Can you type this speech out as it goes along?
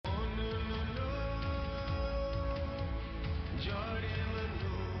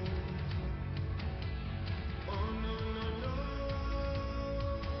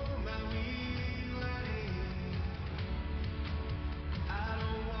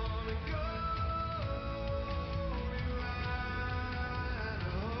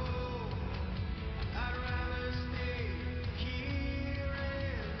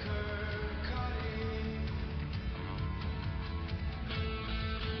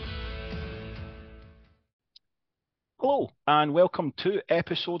Hello, and welcome to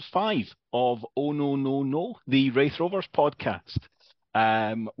episode 5 of Oh No No No, the Wraith Rovers podcast.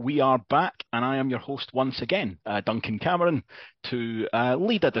 We are back, and I am your host once again, Duncan Cameron, to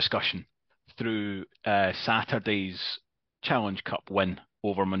lead a discussion through Saturday's Challenge Cup win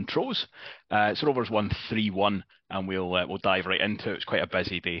over Montrose. So Rovers won 3-1, and we'll dive right into it. It's quite a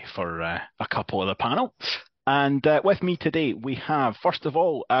busy day for a couple of the panel. And with me today, we have, first of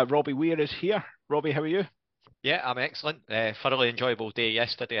all, Robbie Weir is here. Robbie, how are you? Yeah, I'm excellent. Thoroughly enjoyable day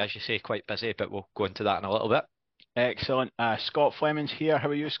yesterday, as you say, quite busy, but we'll go into that in a little bit. Excellent. Scott Fleming's here. How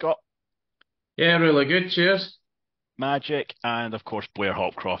are you, Scott? Yeah, really good. Cheers. Magic. And of course, Blair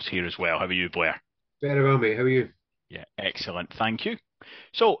Hopcroft's here as well. How are you, Blair? Very well, mate. How are you? Yeah, excellent. Thank you.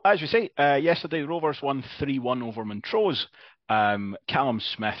 So, as we say, yesterday Rovers won 3-1 over Montrose. Callum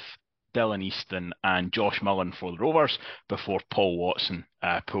Smith, Dylan Easton, and Josh Mullen for the Rovers before Paul Watson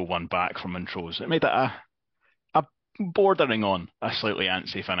pulled one back from Montrose. It made it a bordering on a slightly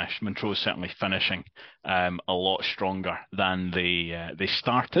antsy finish. Montrose certainly finishing a lot stronger than they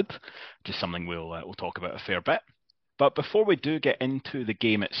started, which is something we'll talk about a fair bit. But before we do get into the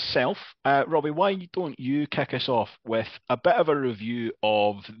game itself, Robbie, why don't you kick us off with a bit of a review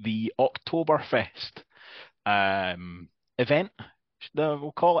of the Oktoberfest event,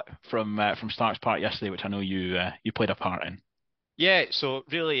 we'll call it, from Starks Park yesterday, which I know you played a part in. Yeah, so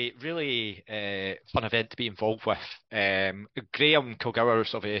really fun event to be involved with. Graham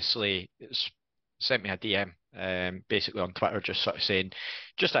Kilgour's obviously sent me a DM, basically on Twitter, just sort of saying,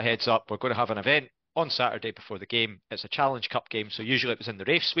 just a heads up, we're going to have an event on Saturday before the game. It's a Challenge Cup game, so usually it was in the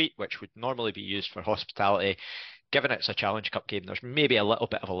Rafe Suite, which would normally be used for hospitality. Given it's a Challenge Cup game, there's maybe a little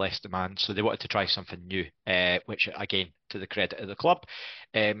bit of a less demand, so they wanted to try something new, which again, to the credit of the club.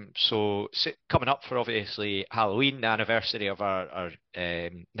 Coming up for obviously Halloween, the anniversary of our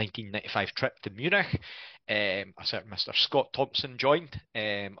 1995 trip to Munich, a certain Mr. Scott Thompson joined,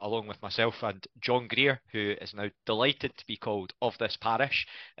 along with myself and John Greer, who is now delighted to be called of this parish,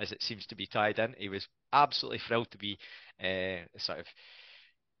 as it seems to be tied in. He was absolutely thrilled to be sort of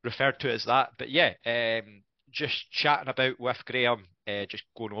referred to as that. But yeah, just chatting about with Graham, just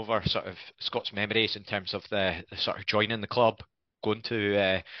going over sort of Scott's memories in terms of the sort of joining the club, going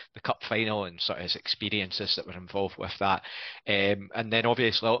to the cup final and sort of his experiences that were involved with that. And then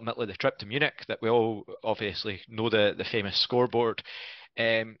obviously ultimately the trip to Munich that we all obviously know the famous scoreboard.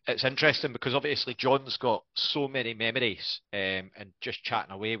 It's interesting because obviously John's got so many memories, and just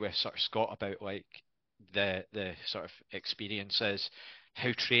chatting away with sort of Scott about like the sort of experiences, how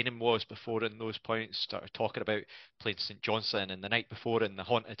training was before in those points, started talking about playing St Johnstone and the night before in the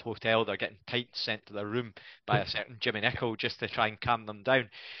haunted hotel, they're getting pints sent to their room by a certain Jimmy Nicholl just to try and calm them down.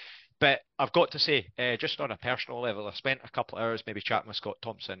 But I've got to say, just on a personal level, I spent a couple of hours maybe chatting with Scott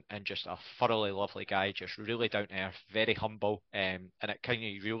Thompson, and just a thoroughly lovely guy, just really down to earth, very humble, and it kind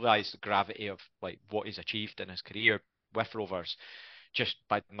of realise the gravity of like what he's achieved in his career with Rovers, just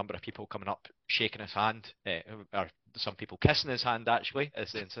by the number of people coming up, shaking his hand, or some people kissing his hand actually,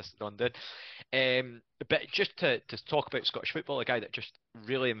 as they insisted on doing. But just to talk about Scottish football, a guy that just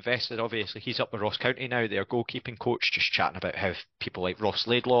really invested. Obviously, he's up with Ross County now, their goalkeeping coach. Just chatting about how people like Ross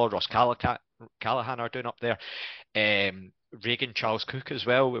Laidlaw, Callahan are doing up there. Reagan Charles Cook as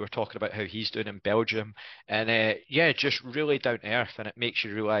well. We were talking about how he's doing in Belgium, and yeah, just really down to earth, and it makes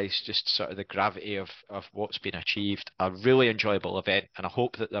you realise just sort of the gravity of what's been achieved. A really enjoyable event, and I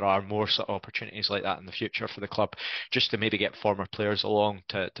hope that there are more sort of opportunities like that in the future for the club, just to maybe get former players along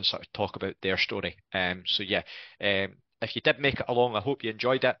to sort of talk about their story. So yeah. If you did make it along, I hope you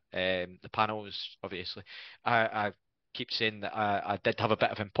enjoyed it. The panel was obviously, I keep saying that I did have a bit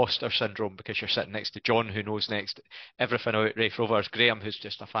of imposter syndrome because you're sitting next to John, who knows next everything about Rafe Rovers, Graham, who's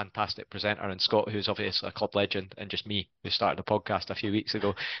just a fantastic presenter, and Scott, who's obviously a club legend, and just me, who started the podcast a few weeks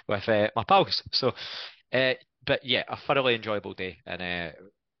ago with my pals. So, but yeah, a thoroughly enjoyable day, and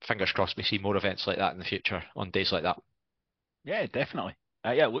fingers crossed we see more events like that in the future on days like that. Yeah, definitely.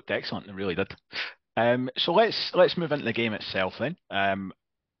 Yeah, it looked excellent. It really did. So let's move into the game itself then.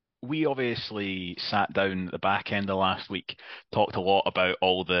 We obviously sat down at the back end of last week, talked a lot about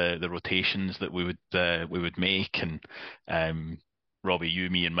all the rotations that we would make, and Robbie,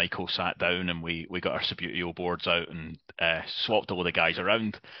 you, me, and Michael sat down and we got our Subbuteo boards out and swapped all the guys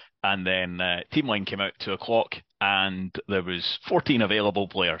around, and then team line came out 2 o'clock, and there was 14 available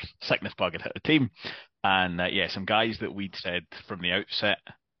players. Sickness bug had hit the team, and yeah, some guys that we'd said from the outset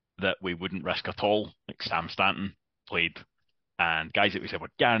that we wouldn't risk at all, like Sam Stanton, played, and guys that we said were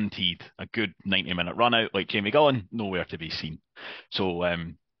guaranteed a good 90-minute run out, like Jamie Gullen, nowhere to be seen. So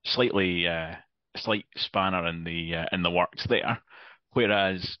slight spanner in the works there.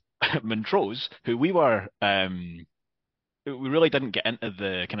 Whereas Montrose, who we were we really didn't get into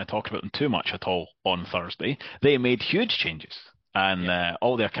the kind of talk about them too much at all on Thursday. They made huge changes, and Yeah.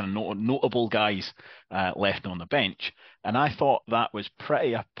 all their kind of notable guys left on the bench. And I thought that was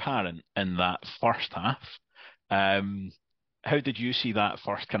pretty apparent in that first half. Um, how did you see that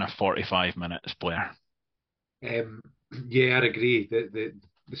first kind of 45 minutes, Blair? Um, yeah, I'd agree. The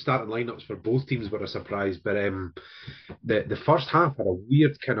starting lineups for both teams were a surprise, but the first half had a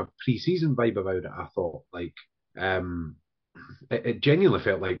weird kind of pre-season vibe about it. I thought, like, um, it genuinely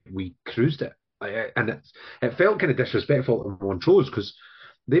felt like we cruised it, and it felt kind of disrespectful to Montrose because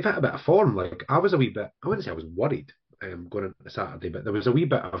they've had a bit of form. Like, I was a wee bit, I wouldn't say I was worried going into Saturday, but there was a wee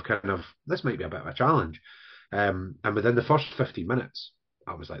bit of kind of this might be a bit of a challenge. And within the first 15 minutes,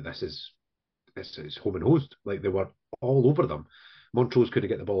 I was like, it's home and hosed. Like they were all over them. Montrose couldn't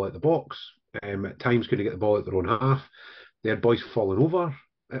get the ball out the box. At times couldn't get the ball out their own half. They had boys falling over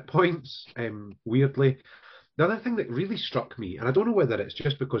at points. Weirdly, the other thing that really struck me, and I don't know whether it's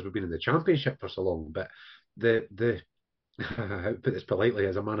just because we've been in the championship for so long, but the I put this politely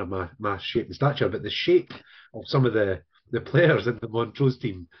as a man of my shape and stature, but the shape of some of the players in the Montrose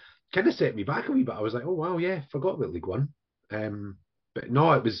team kind of set me back a wee bit. I was like, oh wow, yeah, forgot about League One. But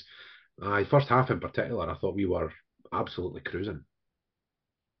no, it was first half in particular. I thought we were absolutely cruising.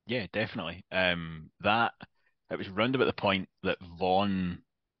 Yeah, definitely. That it was round about the point that Vaughan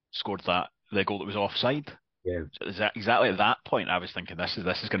scored the goal that was offside. Yeah, So exactly at that point, I was thinking this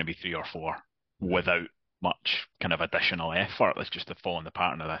is going to be 3 or 4 yeah, without much kind of additional effort. Let's just to fall in the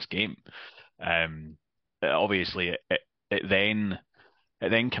pattern of this game. Um, obviously, it then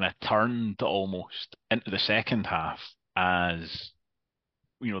kind of turned almost into the second half as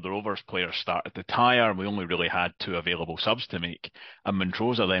the Rovers players started to tire, and we only really had 2 available subs to make. And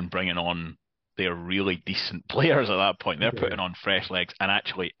Montrose are then bringing on their really decent players at that point. They're yeah. putting on fresh legs and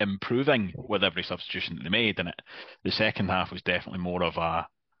actually improving with every substitution that they made. And the second half was definitely more of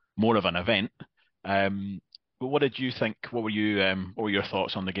an event. But what did you think? What were your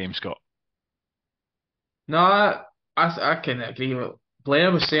thoughts on the game, Scott? No, I can agree with Blair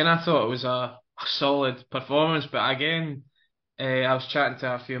was saying. I thought it was a solid performance, but again, I was chatting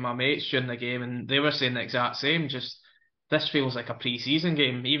to a few of my mates during the game, and they were saying the exact same. Just this feels like a pre-season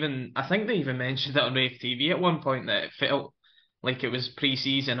game. Even I think they even mentioned it on Rave TV at one point that it felt like it was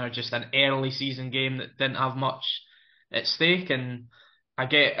pre-season or just an early season game that didn't have much at stake. And I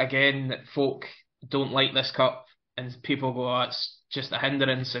get again that folk don't like this cup, and people go, "Oh, it's just a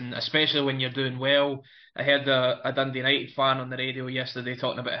hindrance," and especially when you're doing well. I heard a Dundee United fan on the radio yesterday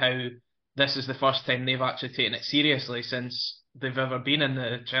talking about how this is the first time they've actually taken it seriously since they've ever been in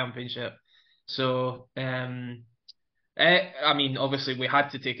the championship. So, I mean, obviously we had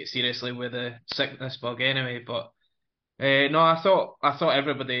to take it seriously with the sickness bug anyway, but no, I thought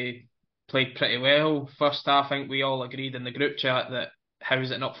everybody played pretty well. First half, I think we all agreed in the group chat that how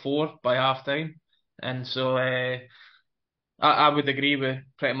is it not 4 by half time, and so I would agree with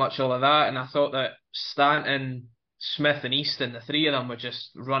pretty much all of that. And I thought that Stanton, Smith, and Easton, the three of them were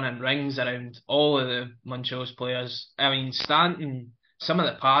just running rings around all of the Montrose players. I mean, Stanton, some of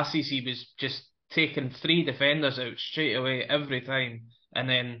the passes he was just taking 3 defenders out straight away every time, and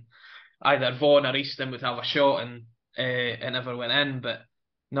then either Vaughan or Easton would have a shot and it never went in. But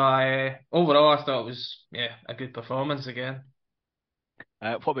no, overall I thought it was a good performance again.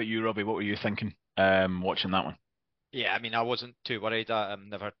 What about you, Robbie? What were you thinking watching that one? Yeah, I mean, I wasn't too worried. I'm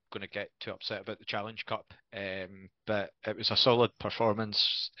never going to get too upset about the Challenge Cup, but it was a solid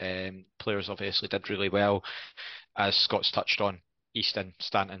performance. Players obviously did really well, as Scott's touched on. Easton,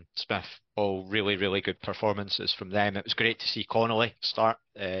 Stanton, Smith, all really, really good performances from them. It was great to see Connolly start.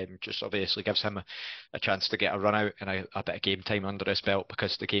 Just obviously gives him a chance to get a run out and a bit of game time under his belt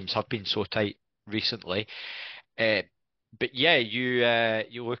because the games have been so tight recently. Uh, but yeah,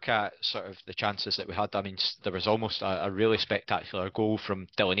 you look at sort of the chances that we had. I mean, there was almost a really spectacular goal from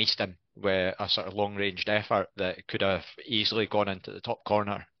Dylan Easton, where a sort of long-ranged effort that could have easily gone into the top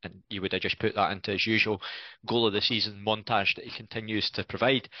corner, and you would have just put that into his usual goal of the season montage that he continues to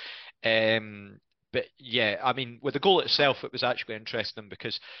provide. Um, but yeah, I mean, with the goal itself, it was actually interesting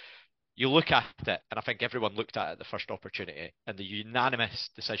because you look at it, and I think everyone looked at it the first opportunity, and the unanimous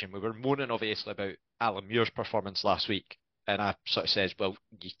decision. We were moaning obviously about Alan Muir's performance last week, and I sort of says, well,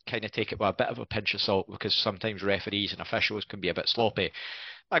 you kind of take it with a bit of a pinch of salt because sometimes referees and officials can be a bit sloppy.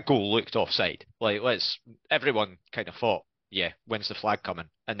 That goal looked offside. Like, everyone kind of thought, yeah, when's the flag coming?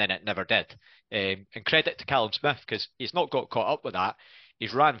 And then it never did. And credit to Callum Smith because he's not got caught up with that.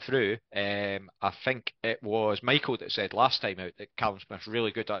 He's ran through. I think it was Michael that said last time out that Callum Smith's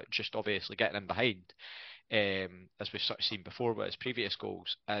really good at just obviously getting in behind, as we've sort of seen before with his previous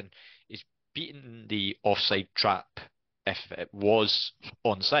goals. And he's beaten the offside trap if it was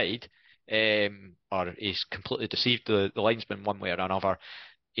onside, or he's completely deceived the linesman one way or another,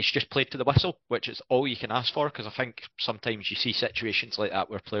 he's just played to the whistle, which is all you can ask for. Because I think sometimes you see situations like that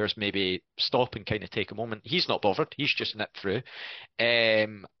where players maybe stop and kind of take a moment. He's not bothered. He's just nipped through.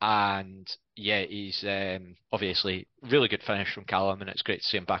 And yeah, he's obviously really good finish from Callum, and it's great to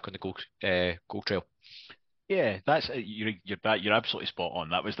see him back on the goal trail. Yeah, that's you're absolutely spot on.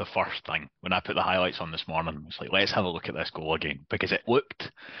 That was the first thing when I put the highlights on this morning. It's like, let's have a look at this goal again, because it looked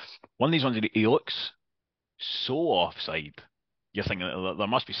one of these ones. He looks so offside. You're thinking that there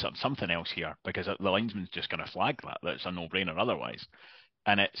must be something else here, because the linesman's just going to flag that. That's a no-brainer otherwise.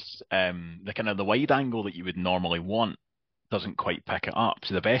 And it's the kind of the wide angle that you would normally want doesn't quite pick it up.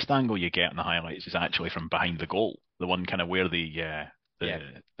 So the best angle you get in the highlights is actually from behind the goal, the one kind of where Yeah,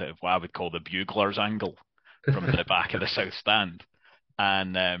 the what I would call the bugler's angle from the back of the south stand,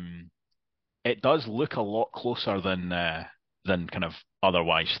 and it does look a lot closer than kind of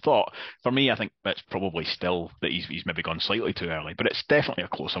otherwise thought. For me, I think it's probably still that he's maybe gone slightly too early, but it's definitely a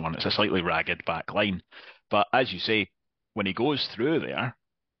closer one. It's a slightly ragged back line, but as you say, when he goes through there,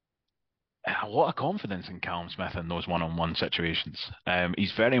 a lot of confidence in Callum Smith in those one-on-one situations.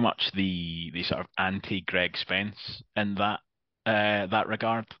 He's very much the sort of anti Greg Spence in that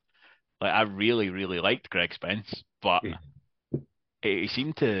regard. Like, I really really liked Greg Spence, but Yeah. he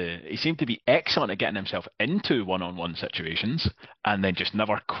seemed to be excellent at getting himself into one-on-one situations, and then just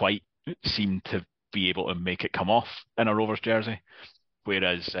never quite seemed to be able to make it come off in a Rovers jersey.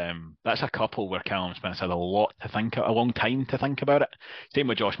 Whereas that's a couple where Callum Smith had a long time to think about it. Same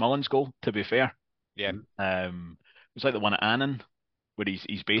with Josh Mullen's goal, to be fair. yeah. It was like the one at Annan, where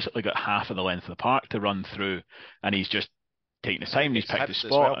he's basically got half of the length of the park to run through, and he's just taking his time. And he's It's picked his hips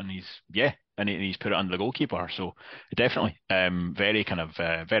as spot, well. and he's put it under the goalkeeper. So definitely, very kind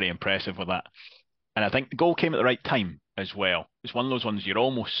of very impressive with that. And I think the goal came at the right time as well. It's one of those ones you're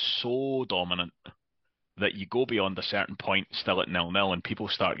almost so dominant that you go beyond a certain point, still at 0-0, and people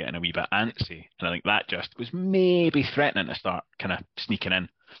start getting a wee bit antsy. And I think that just was maybe threatening to start kind of sneaking in,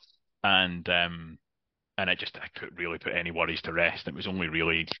 and I couldn't really put any worries to rest. It was only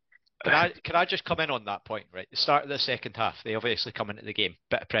really Can I just come in on that point, right? The start of the second half, they obviously come into the game,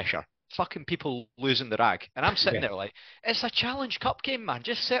 bit of pressure. Fucking people losing the rag. And I'm sitting Yeah. there like, it's a Challenge Cup game, man.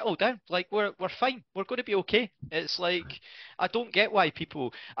 Just settle down. Like, we're fine. We're going to be okay. It's like, I don't get why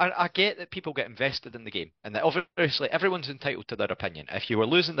people. I get that people get invested in the game, and that obviously everyone's entitled to their opinion. If you were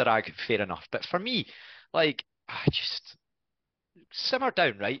losing the rag, fair enough. But for me, like, I just simmer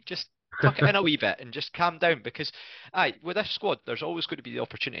down, right? Just tuck it in a wee bit and just calm down, because with this squad there's always going to be the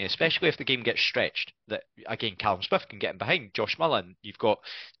opportunity, especially if the game gets stretched, that again Callum Smith can get in behind Josh Mullen. You've got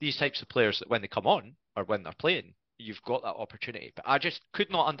these types of players that when they come on or when they're playing, you've got that opportunity. But I just could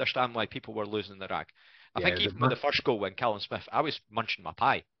not understand why people were losing the rag. I Yeah, think even with the first goal when Callum Smith, I was munching my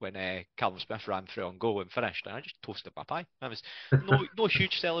pie when Callum Smith ran through on goal and finished, and I just toasted my pie. I was no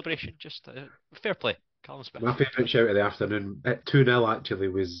huge celebration, just fair play, Callum Smith. My favourite shout of the afternoon at 2-0 actually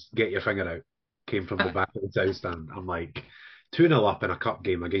was "Get your finger out." Came from the back of the south stand. I'm like, 2-0 up in a cup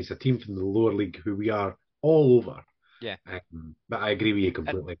game against a team from the lower league who we are all over. Yeah. But I agree with you And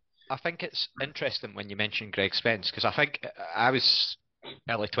completely. I think it's interesting when you mention Greg Spence, because I think I was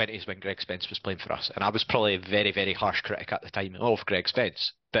early 20s when Greg Spence was playing for us, and I was probably a very, very harsh critic at the time of Greg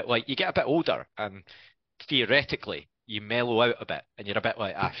Spence. But like, you get a bit older, and theoretically, you mellow out a bit, and you're a bit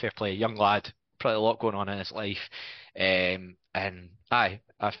like, fair play, young lad, probably a lot going on in his life. And I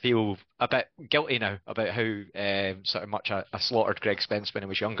feel a bit guilty now about how sort of much I slaughtered Greg Spence when I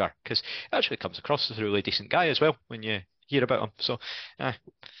was younger, because he actually comes across as a really decent guy as well when you hear about him. So, aye.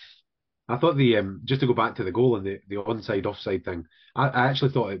 I thought just to go back to the goal and the onside offside thing. I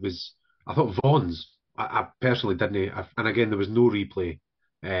actually thought it was. I thought Vaughan's. I personally didn't. And again, there was no replay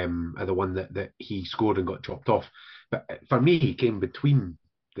of the one that he scored and got chopped off. But for me, he came between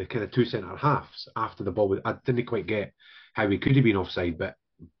the kind of two centre halves after the ball. I didn't quite get how he could have been offside, but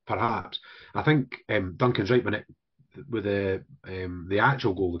perhaps I think Duncan's right when it with the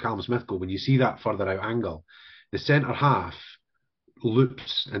actual goal, the Callum Smith goal. When you see that further out angle, the centre half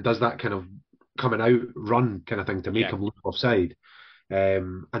loops and does that kind of coming out run kind of thing to make Yeah, him look offside.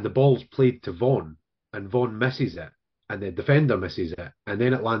 And the ball's played to Vaughan, and Vaughan misses it, and the defender misses it, and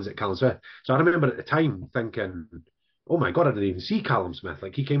then it lands at Callum Smith. So I remember at the time thinking, "Oh my god, I didn't even see Callum Smith.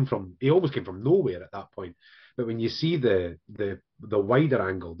 Like he almost came from nowhere at that point." But when you see the wider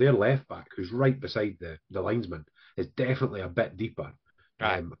angle, their left back, who's right beside the linesman, is definitely a bit deeper.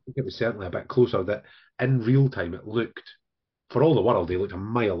 right. I think it was certainly a bit closer. That in real time, it looked, for all the world, he looked a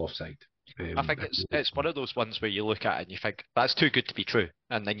mile offside. I think it's one of those ones where you look at it and you think that's too good to be true,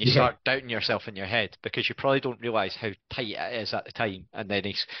 and then you Yeah. start doubting yourself in your head because you probably don't realise how tight it is at the time, and then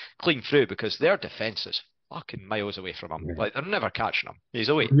he's clean through because their defence is fucking miles away from him. Yeah. Like they're never catching him. He's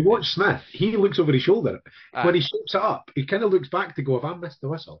away. When you watch Smith, he looks over his shoulder. When Aye. he shapes it up, he kind of looks back to go, have I missed the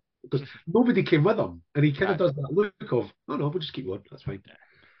whistle? Because nobody came with him. And he kind Aye. of does that look of, oh no, we'll just keep going. That's fine.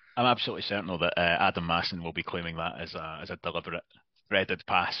 I'm absolutely certain though that Adam Masson will be claiming that as a deliberate threaded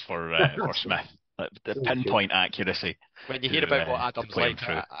pass for Smith. The pinpoint accuracy. When you hear about what Adam's play him like,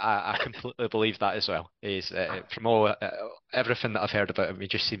 through. I completely believe that as well. He's from all everything that I've heard about him, he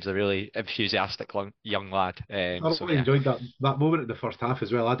just seems a really enthusiastic young lad. I So really yeah, enjoyed that moment in the first half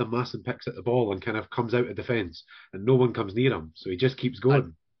as well. Adam Masson picks at the ball and kind of comes out of defence, and no one comes near him, so he just keeps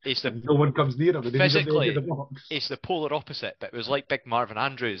going. he's And no one comes near him, and then he's at the edge of the box. He's the polar opposite, but it was like big Marvin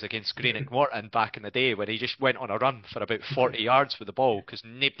Andrews against Greenock Morton back in the day when he just went on a run for about 40 yards with the ball because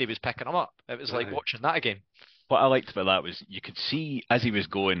nobody was picking him up. It was like Right. watching that again. What I liked about that was you could see as he was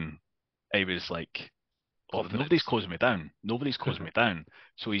going, he was like, "Oh, Confidence. nobody's closing me down. Nobody's closing me down."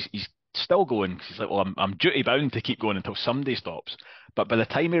 So he's still going because he's like, "Well, I'm duty bound to keep going until somebody stops." But by the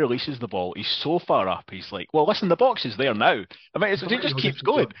time he releases the ball, he's so far up. He's like, "Well, listen, the box is there now." I mean, he just keeps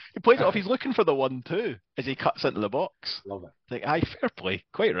going. He plays it off. He's looking for the 1-2 as he cuts into the box. Love it. Like, aye, fair play,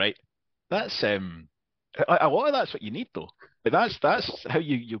 quite right. That's a lot of that's what you need though. But that's how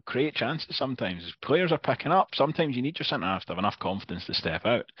you create chances sometimes. As players are picking up. Sometimes you need your centre half to have enough confidence to step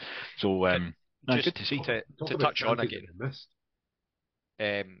out. So Just good to see. to Talk about touch on chances again. that we missed.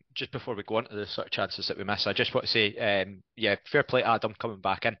 Just before we go on to the sort of chances that we miss, I just want to say, yeah, fair play to Adam coming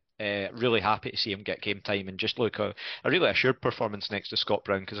back in. Really happy to see him get game time and just look a really assured performance next to Scott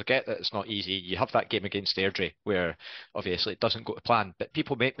Brown because I get that it's not easy. You have that game against Airdrie where obviously it doesn't go to plan, but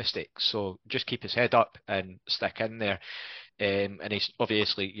people make mistakes, so just keep his head up and stick in there. And he's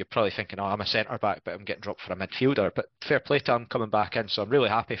obviously, you're probably thinking, oh, I'm a centre back, but I'm getting dropped for a midfielder. But fair play to him coming back in, so I'm really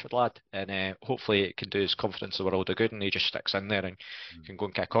happy for the lad, and hopefully it can do his confidence the world of good, and he just sticks in there and can go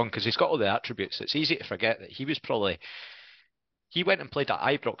and kick on because he's got all the attributes. It's easy to forget that he went and played at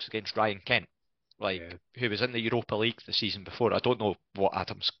Ibrox against Ryan Kent, who was in the Europa League the season before. I don't know what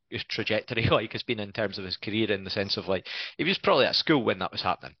Adam's trajectory has been in terms of his career, in the sense of he was probably at school when that was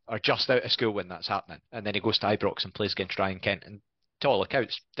happening, or just out of school when that's happening, and then he goes to Ibrox and plays against Ryan Kent, and to all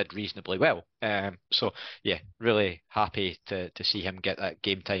accounts did reasonably well. So yeah, really happy to see him get that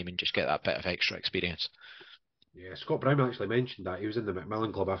game time and just get that bit of extra experience. Yeah, Scott Brown actually mentioned that. He was in the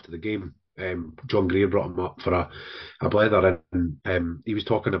Macmillan Club after the game. John Greer brought him up for a blether, and he was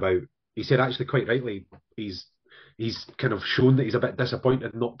talking about. He said actually quite rightly, he's kind of shown that he's a bit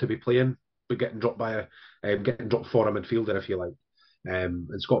disappointed not to be playing, but getting dropped for a midfielder, if you like. And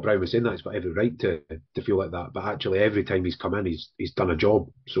Scott Brown was saying that he's got every right to feel like that, but actually every time he's come in, he's done a job.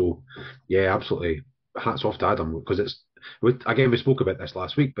 So yeah, absolutely, hats off to Adam because we spoke about this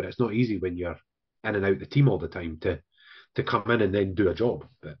last week, but it's not easy when you're in and out the team all the time to come in and then do a job.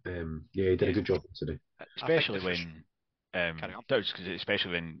 But yeah, he did a good job today. Especially when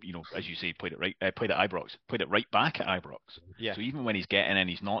especially when, as you say, played at Ibrox, played it right back at Ibrox. Yeah. So even when he's getting in,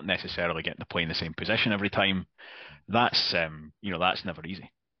 he's not necessarily getting to play in the same position every time. That's that's never easy.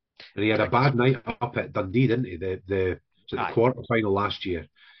 And he had a bad night up at Dundee, didn't he? The quarter final last year.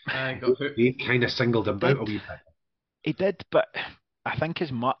 They kind of singled him out a wee bit. He did, but I think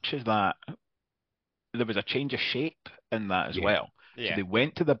as much as that, there was a change of shape in that as well. Yeah. So they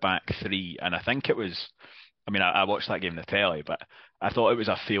went to the back three, and I think it was. I mean, I watched that game on the telly, but I thought it was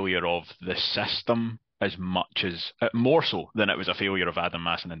a failure of the system as much as, more so than it was a failure of Adam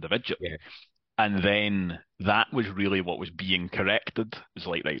Masson individually. Yeah. And then that was really what was being corrected. It was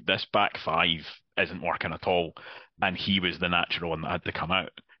like, right, this back five isn't working at all, and he was the natural one that had to come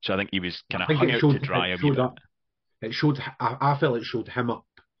out. So I think he was kind of hung out to dry a wee bit. I felt it showed him up.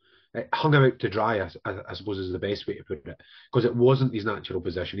 It hung him out to dry, I suppose is the best way to put it, because it wasn't his natural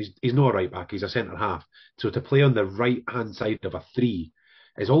position. He's not a right back, he's a centre half. So to play on the right hand side of a three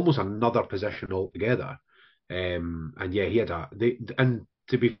is almost another position altogether. And yeah, he had and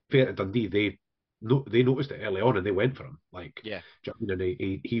to be fair to Dundee, they noticed it early on and they went for him. And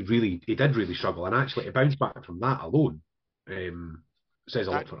he did really struggle, and actually to bounce back from that alone says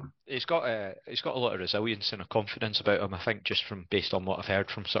a lot for him. He's got a lot of resilience and a confidence about him. I think just based on what I've heard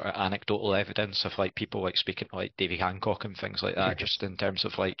from sort of anecdotal evidence of people speaking to Davy Hancock and things like that, just in terms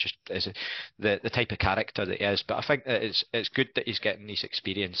of just as the type of character that he is. But I think that it's good that he's getting these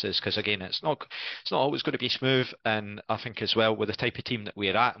experiences because again, it's not always going to be smooth. And I think as well with the type of team that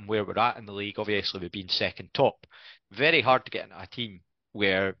we're at and where we're at in the league, obviously we've been second top. Very hard to get into a team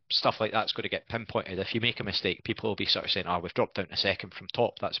where stuff like that's going to get pinpointed. If you make a mistake, people will be sort of saying, "Oh, we've dropped down to second from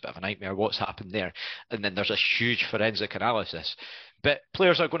top. That's a bit of a nightmare. What's happened there?" And then there's a huge forensic analysis. But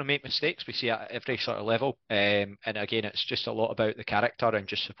players are going to make mistakes. We see it at every sort of level. And again, it's just a lot about the character and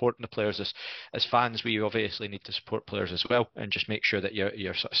just supporting the players. As fans, we obviously need to support players as well and just make sure that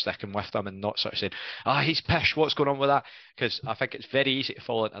you're sort of sticking with them and not sort of saying, "Ah, he's pish. What's going on with that?" Because I think it's very easy to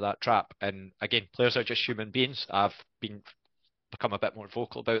fall into that trap. And again, players are just human beings. I've been become a bit more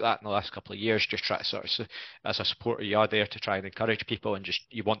vocal about that in the last couple of years. Just try to sort of, as a supporter, you are there to try and encourage people and just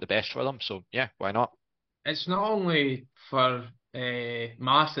you want the best for them. So yeah, why not? It's not only for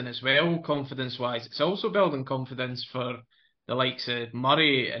Marston as well, confidence wise, it's also building confidence for the likes of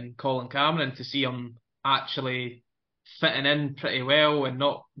Murray and Colin Cameron to see him actually fitting in pretty well and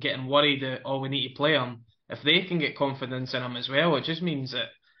not getting worried that, oh, we need to play him. If they can get confidence in him as well, it just means that,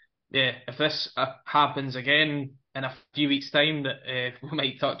 yeah, if this happens again in a few weeks' time, that we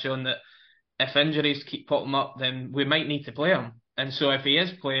might touch on that if injuries keep popping up, then we might need to play him. And so if he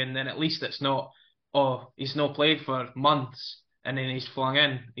is playing, then at least it's not, oh, he's not played for months and then he's flung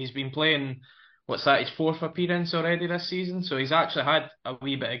in. He's been playing, what's that, his fourth appearance already this season. So he's actually had a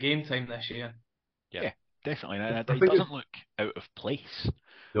wee bit of game time this year. Yeah. Yeah, definitely. And I it think doesn't look out of place,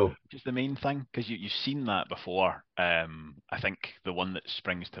 no, which is the main thing, because you've seen that before. I think the one that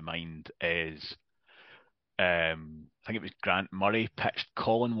springs to mind is I think it was Grant Murray pitched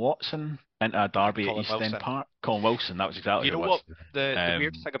Colin Watson into a derby at Colin East End Wilson. Park. Colin Wilson, that was exactly You who know it what? was. The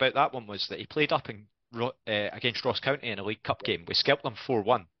weird Um, thing about that one was that he played up in against Ross County in a League Cup game. We scalped them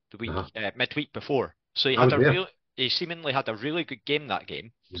 4-1 the week uh-huh. Midweek before. So I was there. he seemingly had a really good game that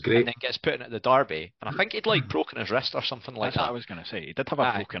game, It was and great. then gets put in at the derby. And I think he'd like broken his wrist or something like that's what I that. was going to say. He did have a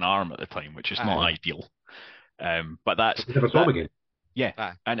Aye, broken arm at the time, which is not aye, ideal. But that's We never saw that. him again. Yeah,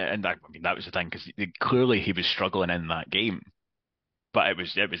 aye. and that, I mean that was the thing because clearly he was struggling in that game. But it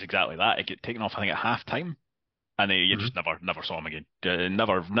was exactly that. It got taken off, I think, at half time, and you Mm-hmm. just never saw him again.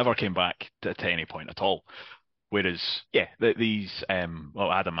 Never came back to any point at all. Whereas, yeah, these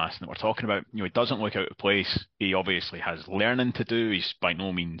well, Adam Masson that we're talking about, he doesn't look out of place. He obviously has learning to do. He's by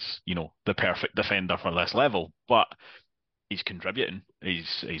no means, the perfect defender for this level, but he's contributing.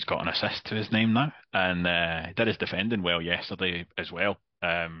 He's got an assist to his name now, and he did his defending well yesterday as well.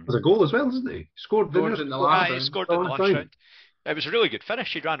 There's a goal as well, isn't he? Scored, didn't Scored he? in the Scored last He round. scored in the last last time. round. It was a really good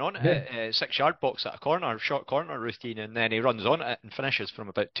finish. He ran on it Yeah. at 6 yard box at a corner, short corner routine, and then he runs on it and finishes from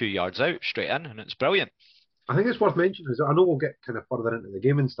about 2 yards out straight in, and it's brilliant. I think it's worth mentioning. Is I know we'll get kind of further into the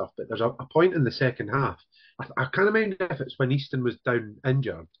game and stuff, but there's a point in the second half. I can't remember if it's when Easton was down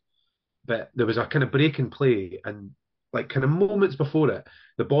injured, but there was a kind of break in play, and like kind of moments before it,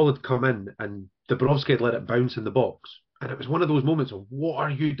 the ball had come in and Dabrowski had let it bounce in the box. And it was one of those moments of, what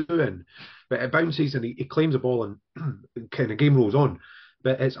are you doing? But it bounces and he claims the ball and kind of game rolls on.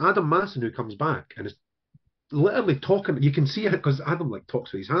 But it's Adam Masson who comes back and is literally talking. You can see it because Adam like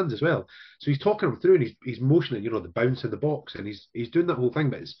talks with his hands as well. So he's talking him through and he's motioning, the bounce in the box and he's doing that whole thing.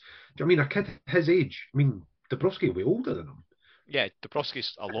 But it's, do you know what I mean, a kid his age, I mean, Dabrowski will be older than him. Yeah,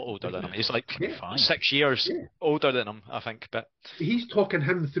 Dabrowski's a lot older than him. He's like Yeah, 25. 6 years yeah. older than him, I think. But He's talking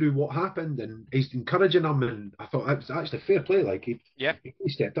him through what happened and he's encouraging him. And I thought that was actually fair play. Like yeah, he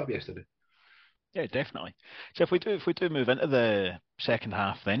stepped up yesterday. Yeah, definitely. So if we do move into the second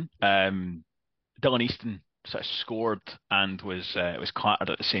half, then Dylan Easton sort of scored and was clattered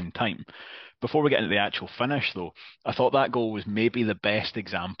at the same time. Before we get into the actual finish, though, I thought that goal was maybe the best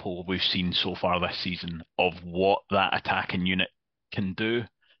example we've seen so far this season of what that attacking unit can do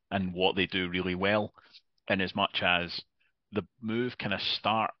and what they do really well. In as much as the move kind of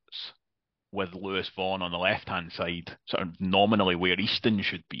starts with Lewis Vaughan on the left-hand side, sort of nominally where Easton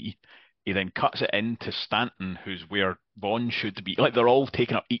should be. He then cuts it into Stanton, who's where Vaughan should be. Like they're all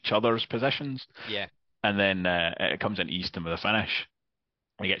taking up each other's positions, yeah, and then it comes into Easton with a finish.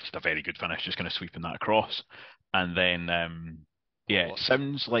 He gets just a very good finish, just kind of sweeping that across, and then yeah, it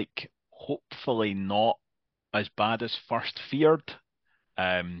sounds like hopefully not as bad as first feared.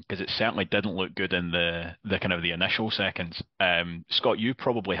 Because it certainly didn't look good in the kind of the initial seconds. Scott, you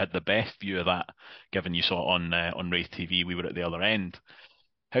probably had the best view of that, given you saw it on Wraith TV. We were at the other end.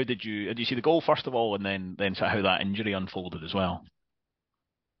 How did you see the goal first of all, and then sort of how that injury unfolded as well?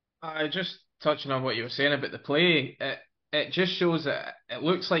 I just touching on what you were saying about the play, it just shows that it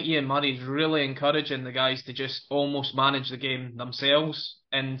looks like Ian Murray's really encouraging the guys to just almost manage the game themselves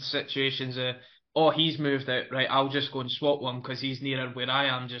in situations of, oh, he's moved out, right, I'll just go and swap one because he's nearer where I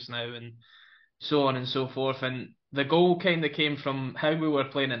am just now, and so on and so forth. And the goal kind of came from how we were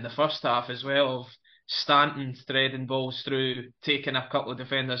playing in the first half as well, of Stanton threading balls through, taking a couple of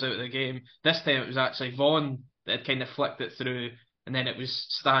defenders out of the game. This time it was actually Vaughan that had kind of flicked it through and then it was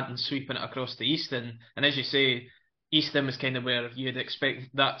Stanton sweeping it across to Easton. And as you say, Easton was kind of where you'd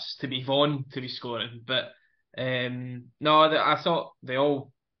expect that to be Vaughan to be scoring. But no, I thought they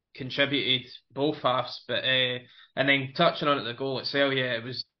all contributed both halves. But and then touching on it, the goal itself, yeah, it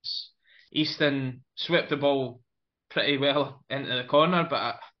was Easton swept the ball pretty well into the corner,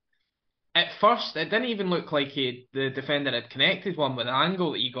 but at first, it didn't even look like the defender had connected one with the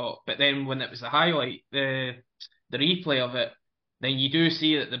angle that he got. But then when it was the highlight, the replay of it, then you do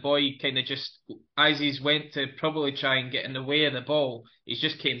see that the boy kind of just, as he's went to probably try and get in the way of the ball, he's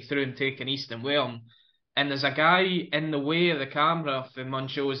just came through and taken Easton Wellham. And there's a guy in the way of the camera for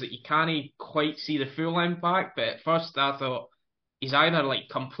Montrose that you can't quite see the full impact. But at first, I thought he's either like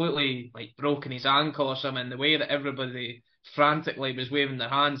completely like broken his ankle or something. The way that everybody frantically was waving their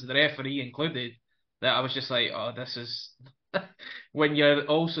hands, the referee included, that I was just like, oh, this is when you're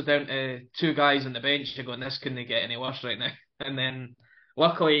also down to two guys on the bench, you're going, this couldn't get any worse right now. And then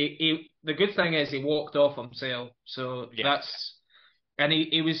luckily, the good thing is he walked off himself, so Yeah. that's. And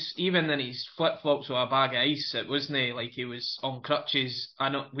he was even in his flip flops with a bag of ice. It wasn't like he was on crutches. I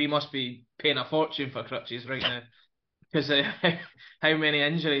know we must be paying a fortune for crutches right now because how many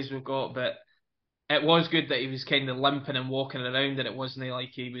injuries we've got, but it was good that he was kind of limping and walking around, and it wasn't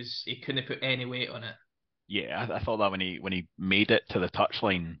like he couldn't put any weight on it. Yeah, I thought that when he made it to the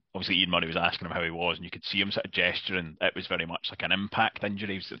touchline, obviously Ian Murray was asking him how he was, and you could see him sort of gesturing. It was very much like an impact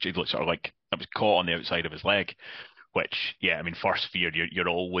injury, so it looked sort of like it was caught on the outside of his leg. Which, yeah, I mean, first fear, you're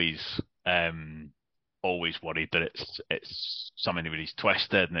always worried that it's something where he's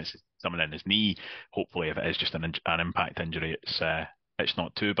twisted and it's something in his knee. Hopefully, if it is just an impact injury, it's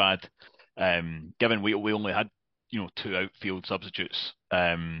not too bad. Given we only had two outfield substitutes,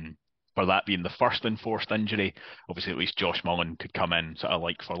 for that being the first enforced injury, obviously at least Josh Mullen could come in sort of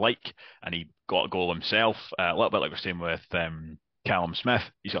like for like, and he got a goal himself. A little bit like we're saying with Callum Smith,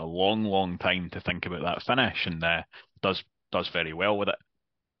 he's got a long time to think about that finish, and does very well with it.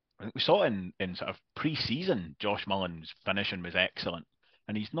 I think we saw in sort of pre-season, Josh Mullen's finishing was excellent,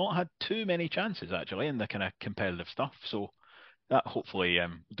 and he's not had too many chances actually in the kind of competitive stuff. So that hopefully will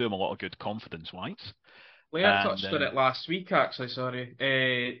do him a lot of good confidence-wise. Blair And touched on it last week, actually, sorry,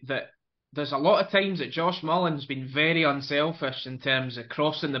 that there's a lot of times that Josh Mullen's been very unselfish in terms of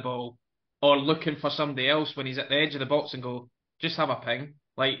crossing the ball or looking for somebody else when he's at the edge of the box and go, just have a ping.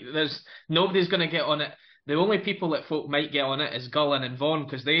 Like, there's nobody's going to get on it. The only people that folk might get on it is Gullen and Vaughan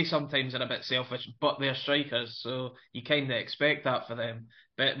because they sometimes are a bit selfish, but they're strikers, so you kind of expect that for them.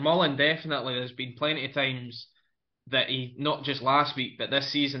 But Mullen definitely, there's been plenty of times that he, not just last week, but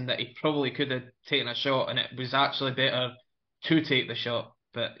this season, that he probably could have taken a shot and it was actually better to take the shot.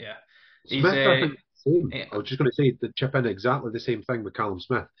 But yeah, he's Smith, I think, same. yeah, I was just going to say that chip in exactly the same thing with Callum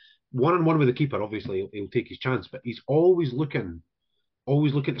Smith. One on one with the keeper, obviously, he'll take his chance, but he's always looking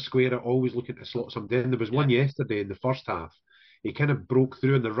to square it, always looking to slot something in. There was Yeah. one yesterday in the first half. He kind of broke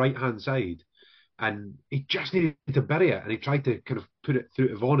through on the right hand side, and he just needed to bury it, and he tried to kind of put it through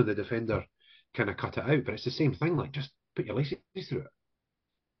to Vaughan, and the defender kind of cut it out. But it's the same thing, like just put your laces through it.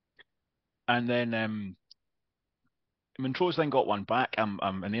 then Montrose then got one back. In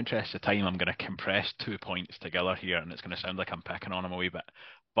the interest of time, I'm going to compress 2 points together here, and it's going to sound like I'm picking on him a wee bit.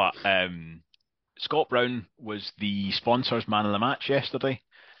 But Scott Brown was the sponsors' man of the match yesterday.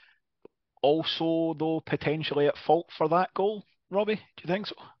 Also, though, potentially at fault for that goal. Robbie, do you think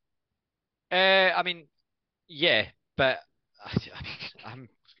so? I mean, yeah, but I'm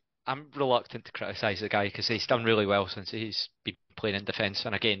I'm reluctant to criticise the guy because he's done really well since he's been playing in defence.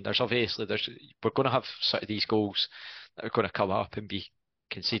 And again, there's we're going to have sort of these goals that are going to come up and be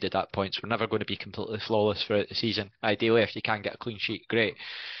conceded at points. We're never going to be completely flawless throughout the season. Ideally, if you can get a clean sheet, great.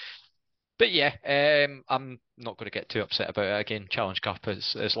 But yeah, I'm not going to get too upset about it. Again, Challenge Cup,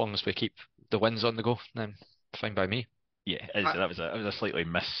 as long as we keep the wins on the go, then fine by me. Yeah, I, that was a a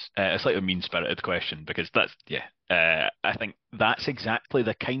slightly mean-spirited question because that's yeah. I think that's exactly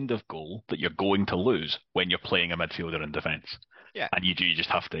the kind of goal that you're going to lose when you're playing a midfielder in defence, Yeah, and you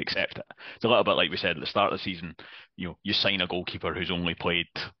just have to accept it. It's a little bit like we said at the start of the season. You sign a goalkeeper who's only played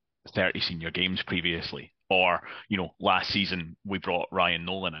 30 senior games previously, or last season we brought Ryan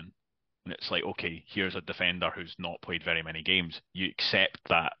Nolan in. And it's like, okay, here's a defender who's not played very many games. You accept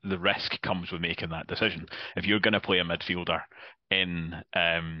that the risk comes with making that decision. If you're going to play a midfielder in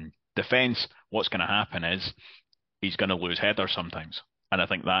defence, what's going to happen is he's going to lose headers sometimes. And I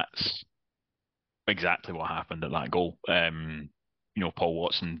think that's exactly what happened at that goal. Paul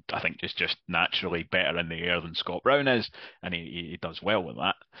Watson, I think, is just naturally better in the air than Scott Brown is, and he does well with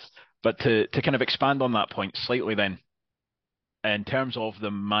that. But to kind of expand on that point slightly then, in terms of the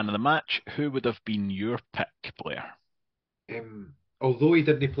man of the match, who would have been your pick, Blair? Although he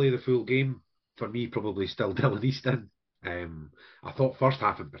didn't play the full game, for me, probably still Dylan Easton. I thought first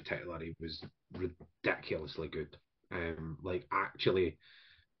half in particular, he was ridiculously good. Like actually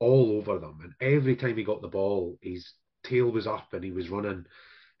all over them, and every time he got the ball, his tail was up and he was running.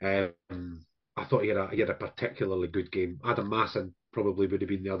 I thought he had a particularly good game. Adam Masson probably would have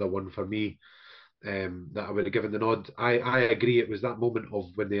been the other one for me, that I would have given the nod. I agree. It was that moment of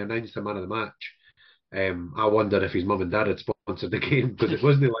when they announced the man of the match. I wonder if his mum and dad had sponsored the game, because it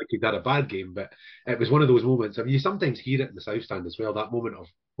wasn't like he'd had a bad game, but it was one of those moments. I mean, you sometimes hear it in the South Stand as well. That moment of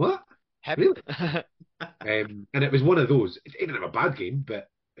what, Him. really? And it was one of those. He didn't have a bad game, but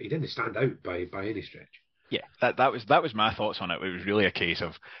he didn't stand out by any stretch. Yeah, that was my thoughts on it. It was really a case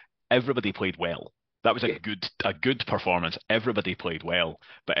of everybody played well. That was Yeah, a good performance. Everybody played well.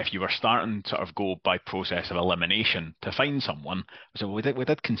 But if you were starting to sort of go by process of elimination to find someone, so we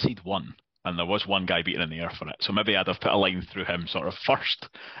did concede one, and there was one guy beaten in the air for it. So maybe I'd have put a line through him sort of first,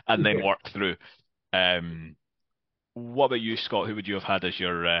 and then yeah. worked through. Um, what about you, Scott? Who would you have had as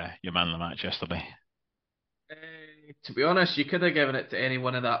your man of the match yesterday? To be honest, you could have given it to any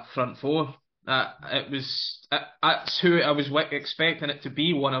one of that front four. That's who I was expecting it to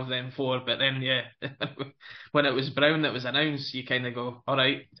be, one of them four. But then, yeah, when it was Brown that was announced, you kind of go, all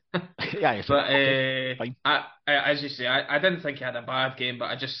right. Yeah, you But said okay, fine. as you say, I didn't think he had a bad game, but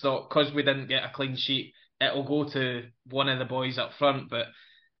I just thought because we didn't get a clean sheet, it'll go to one of the boys up front. But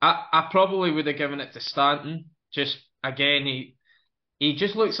I probably would have given it to Stanton. Just again, he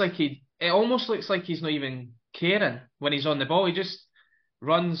just looks like it almost looks like he's not even caring when he's on the ball. He just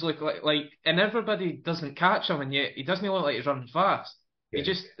runs like and everybody doesn't catch him, and yet he doesn't look like he's running fast. He Yeah.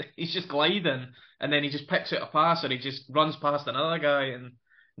 just he's just gliding, and then he just picks out a pass, or he just runs past another guy. And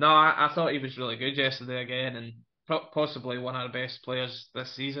no, I thought he was really good yesterday again, and possibly one of the best players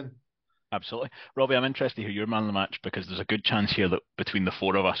this season. Absolutely. Robbie, I'm interested to hear your man of the match, because there's a good chance here that between the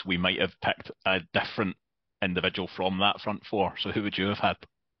four of us, we might have picked a different individual from that front four. So who would you have had?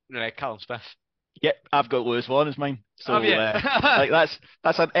 Right, Callum Smith. Yep, I've got Lewis Vaughan as mine. Have So you? like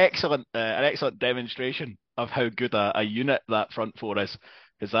that's an excellent demonstration of how good a unit that front four is.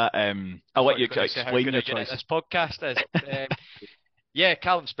 Is that I I'll let thought you you were going to say how explain good your a unit choice. this podcast is. Yeah,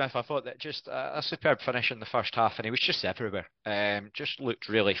 Callum Smith, I thought that just a superb finish in the first half, and he was just everywhere. Just looked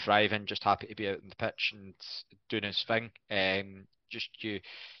really thriving, just happy to be out on the pitch and doing his thing. Just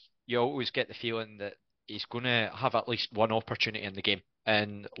you always get the feeling that he's going to have at least one opportunity in the game.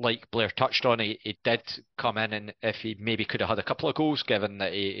 And like Blair touched on, he did come in, and if he maybe could have had a couple of goals, given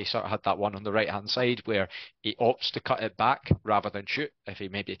that he sort of had that one on the right hand side where he opts to cut it back rather than shoot. If he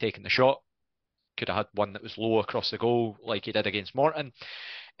maybe taken the shot, could have had one that was low across the goal like he did against Morton.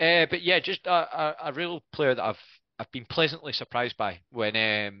 But yeah, just a real player that I've been pleasantly surprised by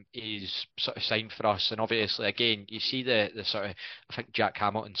when he's sort of signed for us. And obviously, again, you see the sort of, I think Jack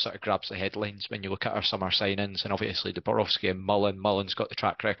Hamilton sort of grabs the headlines when you look at our summer signings, and obviously Dubrovsky and Mullen. Mullen's got the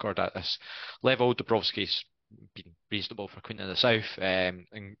track record at this level. Dubrovsky's been reasonable for Queen of the South, and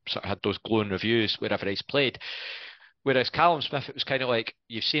sort of had those glowing reviews wherever he's played. Whereas Callum Smith, it was kind of like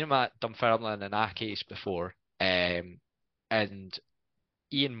you've seen him at Dunfermline and Accies before, and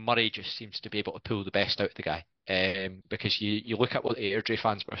Ian Murray just seems to be able to pull the best out of the guy. Because you look at what the Airdrie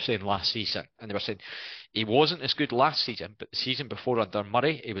fans were saying last season, and they were saying he wasn't as good last season, but the season before under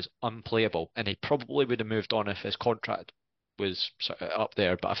Murray, he was unplayable, and he probably would have moved on if his contract was sort of up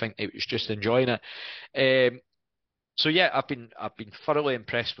there. But I think he was just enjoying it. So yeah, I've been thoroughly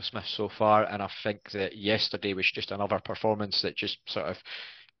impressed with Smith so far, and I think that yesterday was just another performance that just sort of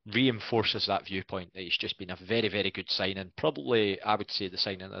reinforces that viewpoint that he's just been a very, very good signing. Probably, I would say, the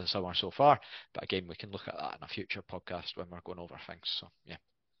signing of the summer so far. But again, we can look at that in a future podcast when we're going over things. So yeah.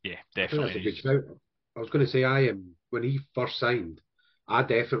 Yeah, I think that's a definitely. good shout. I was going to say I am when he first signed. I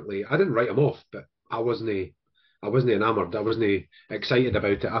didn't write him off, but I wasn't enamoured. I wasn't excited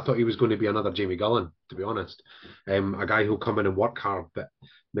about it. I thought he was going to be another Jamie Gullen, to be honest. A guy who'll come in and work hard, but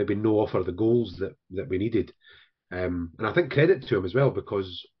maybe no offer the goals that we needed. And I think credit to him as well,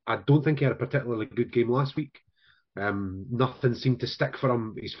 because I don't think he had a particularly good game last week. Nothing seemed to stick for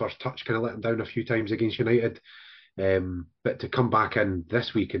him. His first touch kind of let him down a few times against United. But to come back in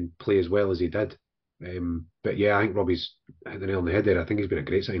this week and play as well as he did. But yeah, I think Robbie's hit the nail on the head there. I think he's been a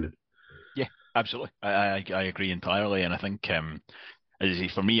great signing. Yeah, absolutely. I agree entirely, and I think as I say,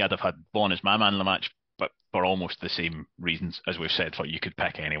 for me, I'd have had Vaughan as my man of the match, but for almost the same reasons as we've said. For you could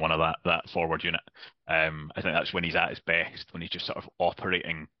pick any one of that forward unit. I think that's when he's at his best, when he's just sort of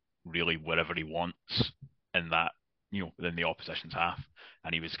operating really wherever he wants in that, within the opposition's half,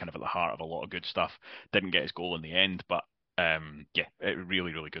 and he was kind of at the heart of a lot of good stuff. Didn't get his goal in the end, but yeah,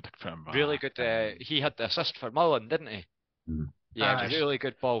 really, really good from Really good. He had the assist for Mullen, didn't he? Mm. Yeah, it was Aye. really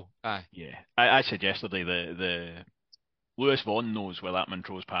good ball. Aye. Yeah, I said yesterday the Lewis Vaughan knows where that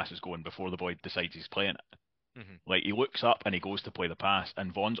Montrose pass is going before the boy decides he's playing it. Hmm. Like he looks up and he goes to play the pass,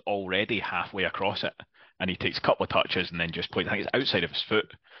 and Vaughan's already halfway across it, and he takes a couple of touches and then just plays. I think it's outside of his foot.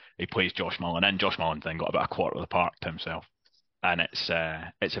 He plays Josh Mullen in. Josh Mullen then got about a quarter of the park to himself, and it's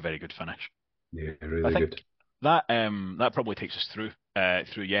a very good finish. Yeah, I really think good. that probably takes us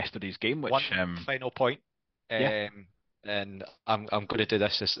through yesterday's game, One which final point, yeah. and I'm going to do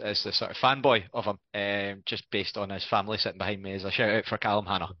this as the sort of fanboy of him, just based on his family sitting behind me as a shout out for Callum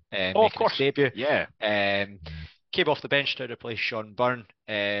Hannah, Oh, of making his course. debut. Yeah. Um, Came off the bench to replace Sean Byrne,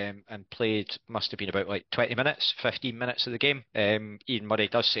 and played, must have been about like 20 minutes, 15 minutes of the game. Ian Murray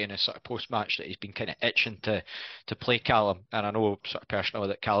does say in his sort of post-match that he's been kind of itching to play Callum, and I know sort of personally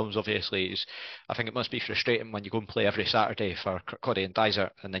that Callum's obviously is. I think it must be frustrating when you go and play every Saturday for Kirkcaldy and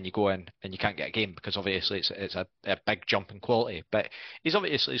Dysart, and then you go in and you can't get a game because obviously it's a big jump in quality. But he's going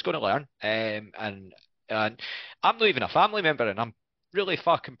to learn, and I'm not even a family member, and I'm really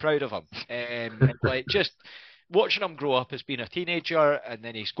fucking proud of him. Like just watching him grow up as being a teenager, and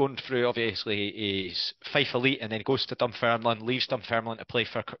then he's going through obviously he's Fife Elite, and then he goes to Dunfermline, leaves Dunfermline to play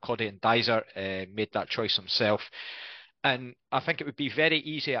for Kirkcaldy and Dysart, made that choice himself. And I think it would be very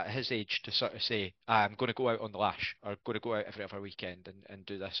easy at his age to sort of say, I'm going to go out on the lash, or going to go out every other weekend and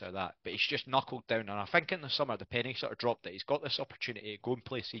do this or that. But he's just knuckled down. And I think in the summer, the penny sort of dropped that he's got this opportunity to go and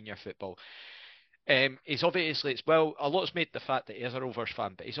play senior football. He's obviously, it's well, a lot's made the fact that he is a Rovers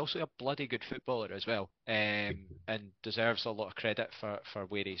fan, but he's also a bloody good footballer as well, and deserves a lot of credit for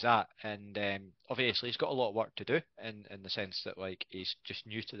where he's at. And obviously, he's got a lot of work to do in the sense that like he's just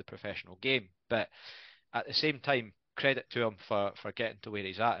new to the professional game. But at the same time, credit to him for getting to where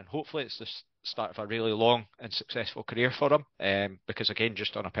he's at, and hopefully it's the start of a really long and successful career for him. Because again,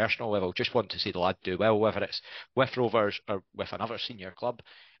 just on a personal level, just want to see the lad do well, whether it's with Rovers or with another senior club.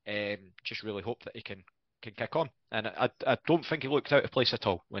 Just really hope that he can kick on. And I don't think he looked out of place at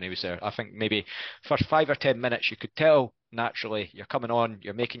all when he was there. I think maybe first 5 or 10 minutes you could tell naturally you're coming on,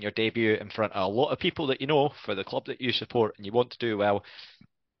 you're making your debut in front of a lot of people that you know for the club that you support and you want to do well.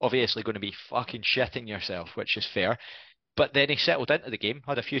 Obviously going to be fucking shitting yourself, which is fair. But then he settled into the game,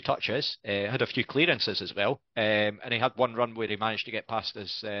 had a few touches, had a few clearances as well, and he had one run where he managed to get past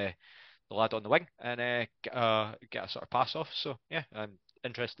the lad on the wing and get a sort of pass off. So yeah, I'm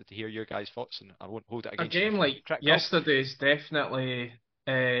interested to hear your guys' thoughts, and I won't hold it A against you game if you like crack off. yesterday's definitely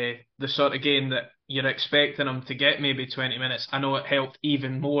the sort of game that you're expecting him to get maybe 20 minutes. I know it helped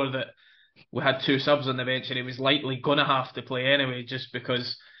even more that we had two subs on the bench and he was likely going to have to play anyway, just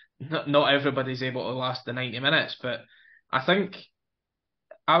because not everybody's able to last the 90 minutes. But I think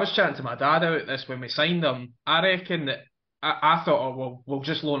I was chatting to my dad about this when we signed him. I reckon that I thought, oh, well, we'll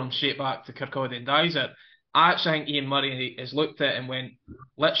just loan him straight back to Kirkcaldy and Dysart. I actually think Ian Murray has looked at it and went,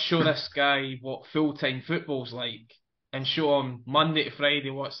 let's show this guy what full-time football's like and show him Monday to Friday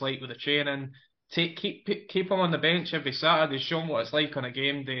what it's like with the training. Keep him on the bench every Saturday, show him what it's like on a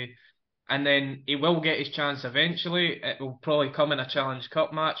game day, and then he will get his chance eventually. It will probably come in a Challenge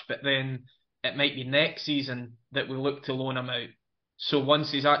Cup match, but then it might be next season that we look to loan him out. So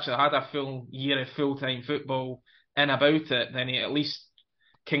once he's actually had a full year of full-time football in about it, then he at least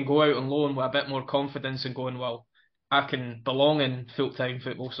can go out on loan with a bit more confidence and going, well, I can belong in full-time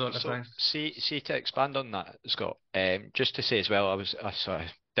football sort of So thing. see to expand on that, Scott. Just to say as well, I sort of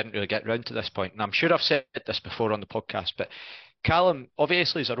didn't really get round to this point, and I'm sure I've said this before on the podcast, but Callum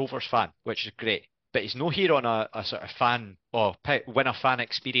obviously is a Rovers fan, which is great, but he's no here on a sort of fan or win a fan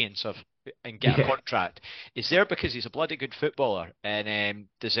experience of and get a Yeah. contract. He's there because he's a bloody good footballer and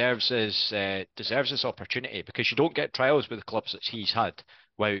deserves his opportunity because you don't get trials with the clubs that he's had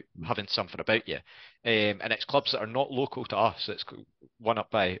without having something about you. And it's clubs that are not local to us. It's one up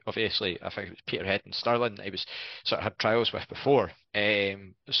by, obviously, I think it was Peterhead and Stirling that he was sort of had trials with before.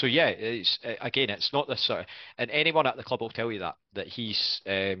 So yeah, it's again, it's not this sort of, and anyone at the club will tell you that he's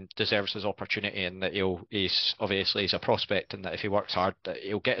deserves his opportunity and that he's a prospect and that if he works hard, that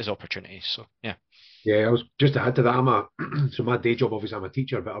he'll get his opportunities. So yeah. Yeah, I was just to add to that. So my day job, obviously, I'm a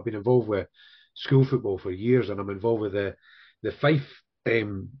teacher, but I've been involved with school football for years, and I'm involved with the Fife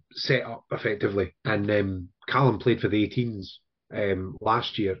set up effectively. And Callum played for the 18s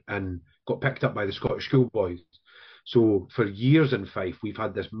last year and got picked up by the Scottish schoolboys. So for years in Fife, we've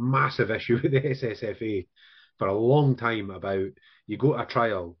had this massive issue with the SSFA for a long time about you go to a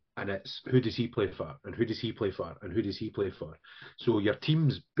trial and it's who does he play for and who does he play for and who does he play for. So your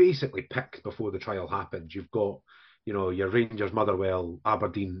team's basically picked before the trial happens. You've got, your Rangers, Motherwell,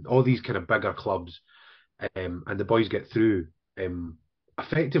 Aberdeen, all these kind of bigger clubs, and the boys get through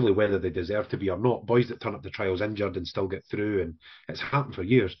effectively whether they deserve to be or not. Boys that turn up to trials injured and still get through, and it's happened for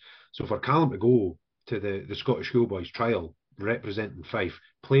years. So for Callum to go to the Scottish Schoolboys trial, representing Fife,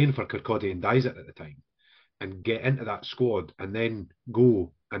 playing for Kirkcaldy and Dysart at the time, and get into that squad and then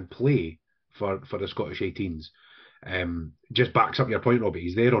go and play for the Scottish 18s. Just backs up your point, Robbie.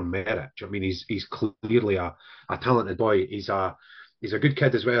 He's there on merit. I mean, he's clearly a talented boy. He's a good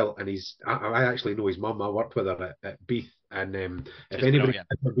kid as well, and I actually know his mum. I worked with her at Beath, and if She's anybody's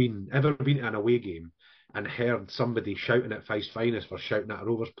brilliant. ever been to an away game and heard somebody shouting at Fife's finest for shouting at a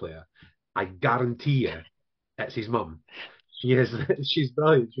Rovers player, I guarantee you it's his mum. She is. She's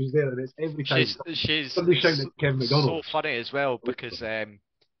brilliant. She's there, and it's every time She's somebody shouting at Kevin so McDonald. funny as well because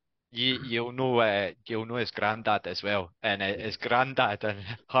you'll know his granddad as well, and his granddad and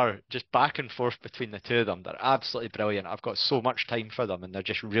her just back and forth between the two of them. They're absolutely brilliant. I've got so much time for them, and they're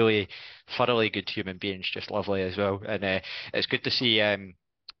just really thoroughly good human beings, just lovely as well. And it's good to see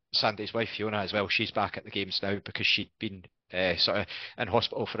Sandy's wife Fiona as well. She's back at the games now because she'd been sort of in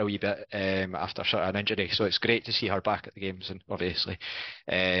hospital for a wee bit after sort of an injury. So it's great to see her back at the games and obviously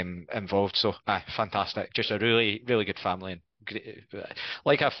involved. So fantastic, just a really really good family and. Great.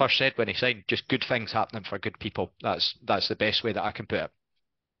 Like I first said when he signed, just good things happening for good people. That's the best way that I can put it.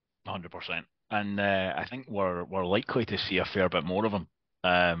 100%. And I think we're likely to see a fair bit more of him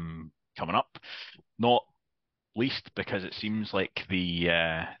coming up. Not least because it seems like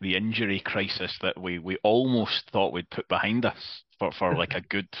the injury crisis that we almost thought we'd put behind us for like a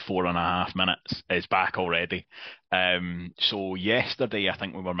good 4.5 minutes is back already. So yesterday I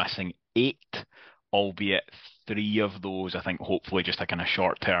think we were missing 8, albeit 3 of those I think hopefully just a kind of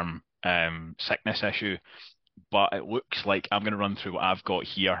short term sickness issue. But it looks like I'm going to run through what I've got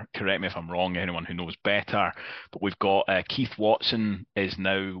here. Correct me if I'm wrong, anyone who knows better. But we've got Keith Watson is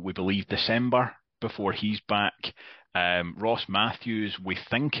now, we believe, December before he's back. Ross Matthews, we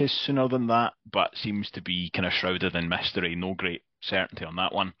think is sooner than that, but seems to be kind of shrouded in mystery. No great certainty on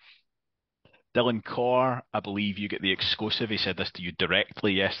that one. Dylan Corr, I believe you get the exclusive. He said this to you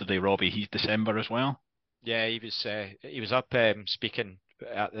directly yesterday, Robbie. He's December as well. Yeah, he was up speaking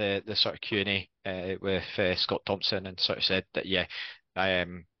at the sort of Q&A with Scott Thompson and sort of said that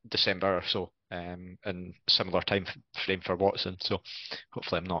December or so and similar time frame for Watson. So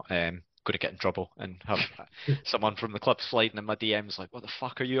hopefully I'm not going to get in trouble and have someone from the club sliding in my DMs like, what the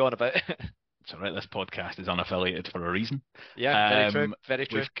fuck are you on about? It's all right. This podcast is unaffiliated for a reason. Yeah, very true. Very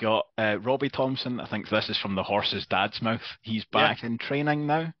true. We've got Robbie Thompson. I think this is from the horse's dad's mouth. He's back in training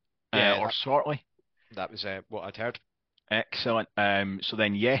now, or shortly. That was what I'd heard. Excellent. So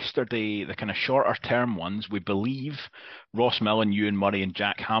then yesterday, the kind of shorter term ones, we believe Ross Millen, Ewan Murray and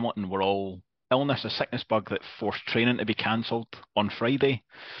Jack Hamilton were all illness, a sickness bug that forced training to be cancelled on Friday.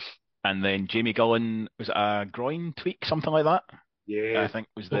 And then Jamie Gullen, was it a groin tweak, something like that? Yeah, I think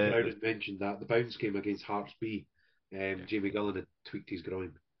was Brown had mentioned that. The bounce game against Hearts B, Jamie Gullen had tweaked his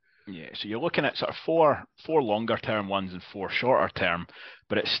groin. Yeah, so you're looking at sort of four longer term ones and 4 shorter term,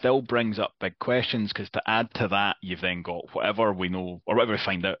 but it still brings up big questions because to add to that, you've then got whatever we know or whatever we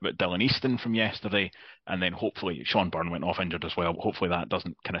find out about Dylan Easton from yesterday, and then hopefully Sean Byrne went off injured as well. But hopefully that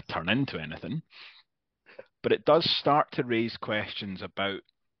doesn't kind of turn into anything. But it does start to raise questions about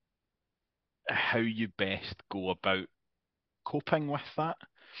how you best go about coping with that,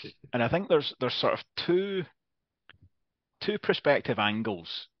 and I think there's sort of two perspective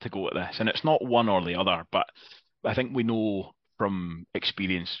angles to go at this, and it's not one or the other, but I think we know from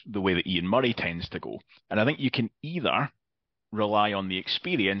experience the way that Ian Murray tends to go. And I think you can either rely on the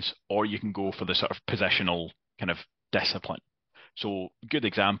experience or you can go for the sort of positional kind of discipline. So good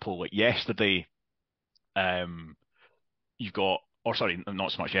example, like yesterday, you've got, or sorry,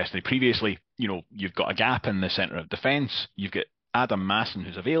 not so much yesterday, previously, you've got a gap in the centre of defence. You've got Adam Masson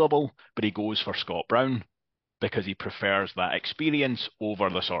who's available, but he goes for Scott Brown because he prefers that experience over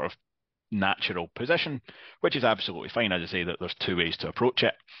the sort of natural position, which is absolutely fine. As I say, that there's 2 ways to approach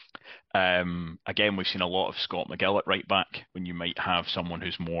it. Again, we've seen a lot of Scott McGill at right back when you might have someone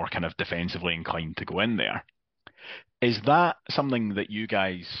who's more kind of defensively inclined to go in there. Is that something that you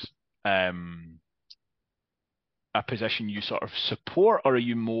guys, a position you sort of support, or are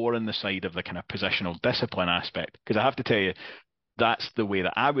you more on the side of the kind of positional discipline aspect? Because I have to tell you, that's the way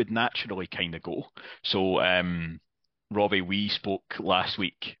that I would naturally kind of go. So, Robbie, we spoke last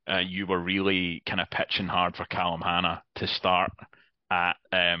week. You were really kind of pitching hard for Callum Hanna to start at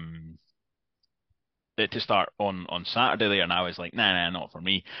on Saturday there, and I was like, nah, not for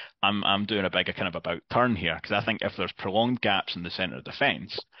me. I'm doing a bigger kind of about turn here because I think if there's prolonged gaps in the centre of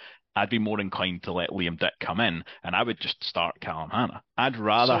defence, I'd be more inclined to let Liam Dick come in, and I would just start Callum Hanna. I'd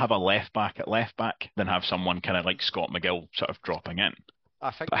rather have a left back at left back than have someone kind of like Scott McGill sort of dropping in.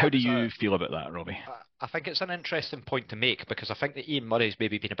 I think But how that do was you feel about that, Robbie? I think it's an interesting point to make because I think that Ian Murray's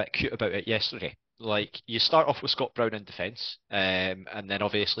maybe been a bit cute about it yesterday. Like you start off with Scott Brown in defence, and then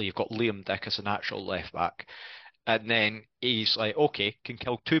obviously you've got Liam Dick as a natural left back, and then he's like, okay, can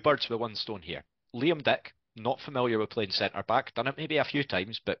kill two birds with one stone here. Liam Dick, not familiar with playing centre back, done it maybe a few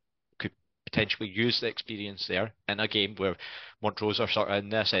times, but could potentially use the experience there in a game where Montrose are sort of in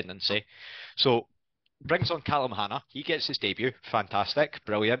the ascendancy. So brings on Callum Hanna. He gets his debut. Fantastic.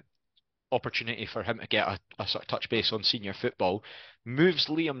 Brilliant. Opportunity for him to get a sort of touch base on senior football. Moves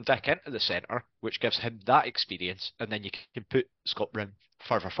Liam Dick into the centre, which gives him that experience, and then you can put Scott Brown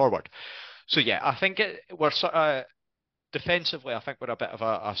further forward. So yeah, I think we're sort of defensively, I think we're a bit of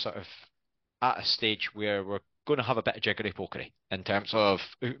a sort of at a stage where we're going to have a bit of jiggery pokery in terms of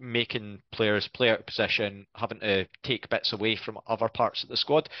making players play out of position, having to take bits away from other parts of the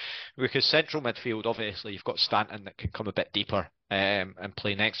squad. Because central midfield, obviously, you've got Stanton that can come a bit deeper and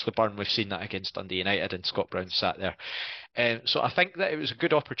play next to Burn. We've seen that against Dundee United, and Scott Brown sat there. So I think that it was a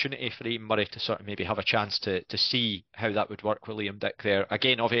good opportunity for Ian Murray to sort of maybe have a chance to see how that would work with Liam Dick there.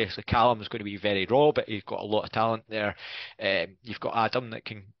 Again, obviously Callum is going to be very raw, but he's got a lot of talent there. You've got Adam that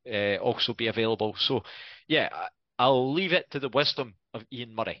can also be available. So yeah, I'll leave it to the wisdom of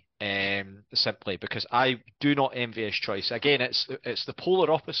Ian Murray, simply because I do not envy his choice. Again, it's the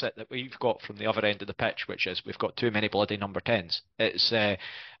polar opposite that we've got from the other end of the pitch, which is we've got too many bloody number 10s. It's a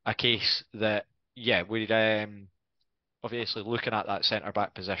case that, yeah, we're obviously looking at that centre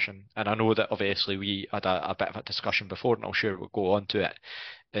back position, and I know that obviously we had a bit of a discussion before, and I'm sure we'll go on to it,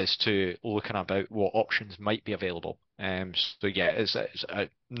 as to looking about what options might be available. So yeah, it's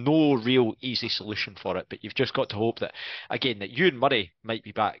no real easy solution for it, but you've just got to hope that, again, that Ewan Murray might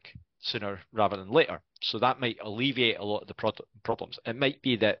be back sooner rather than later. So that might alleviate a lot of the problems. It might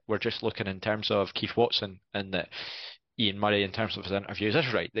be that we're just looking in terms of Keith Watson, and that Ian Murray, in terms of his interviews,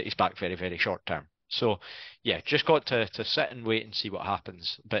 is right that he's back very, very short term. So, yeah, just got to sit and wait and see what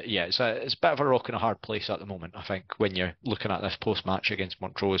happens. But yeah, it's a bit of a rock and a hard place at the moment, I think, when you're looking at this post match against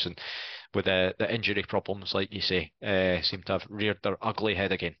Montrose, and with the injury problems, like you say, seem to have reared their ugly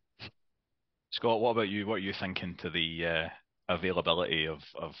head again. Scott, what about you? What are you thinking to the availability of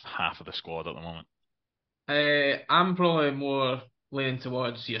half of the squad at the moment? I'm probably more leaning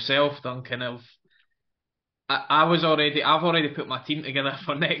towards yourself, Duncan. I've already put my team together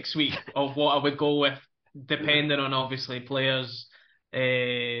for next week of what I would go with, depending on obviously players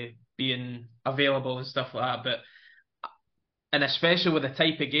being available and stuff like that. But and especially with the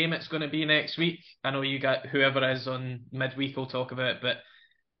type of game it's going to be next week, I know you got whoever is on midweek will talk about it, but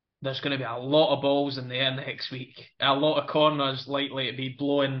there's going to be a lot of balls in the air next week. A lot of corners likely to be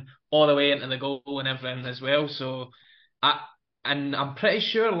blowing all the way into the goal and everything as well. So, I and I'm pretty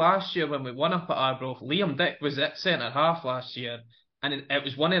sure last year when we won up at Arbroath, Liam Dick was at centre half last year, and it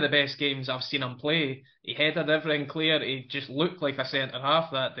was one of the best games I've seen him play. He headed everything clear. He just looked like a centre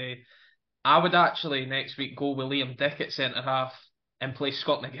half that day. I would actually next week go with Liam Dick at centre half and play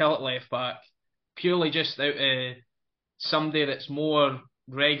Scott McGill at left back, purely just out of somebody that's more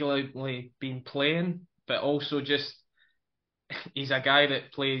regularly been playing, but also just he's a guy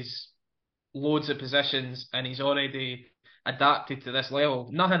that plays loads of positions and he's already adapted to this level.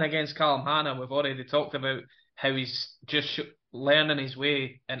 Nothing against Callum Hanna. We've already talked about how he's just learning his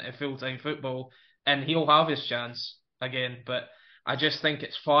way into full-time football, and he'll have his chance again. But I just think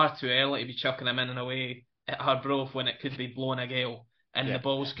it's far too early to be chucking him in and away at Arbroath when it could be blowing a gale. And Yeah. the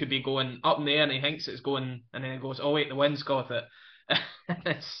balls could be going up in the air and he thinks it's going, and then it goes, oh wait, the wind's got it.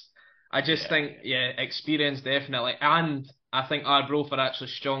 I just think, yeah, experience definitely. And I think Arbroath are actually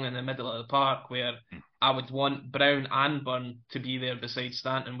strong in the middle of the park, where I would want Brown and Byrne to be there beside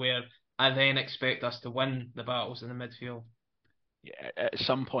Stanton, where I then expect us to win the battles in the midfield. Yeah, at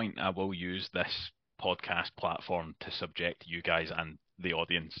some point, I will use this podcast platform to subject you guys and the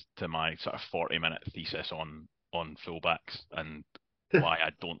audience to my sort of 40-minute thesis on fullbacks and why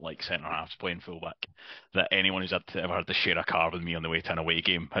I don't like centre halves playing fullback. That anyone who's ever had to share a car with me on the way to an away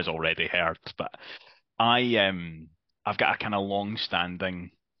game has already heard. But I've got a kind of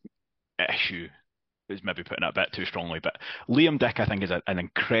long-standing issue. Is maybe putting it a bit too strongly, but Liam Dick, I think, is an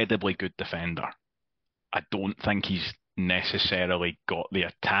incredibly good defender. I don't think he's necessarily got the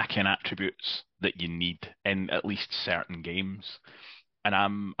attacking attributes that you need in at least certain games. And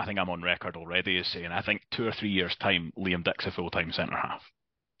I think I'm on record already as saying I think 2 or 3 years time, Liam Dick's a full-time centre half.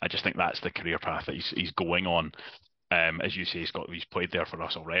 I just think that's the career path that he's going on. As you say, he's played there for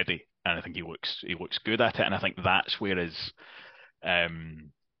us already, and I think he looks good at it. And I think that's where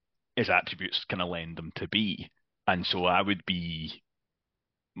his attributes kind of lend him to be. And so I would be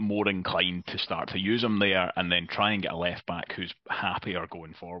more inclined to start to use him there and then try and get a left back who's happier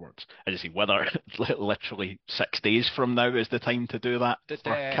going forwards. As I say, whether literally 6 days from now is the time to do that for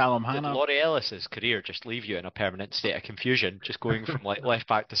Callum Did Hannah. Laurie Ellis's career just leave you in a permanent state of confusion, just going from like left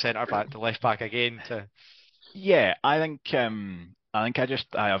back to centre back to left back again to? Yeah, I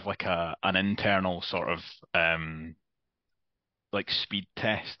have like an internal sort of like speed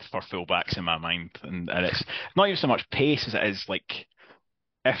test for fullbacks in my mind, and it's not even so much pace as it is like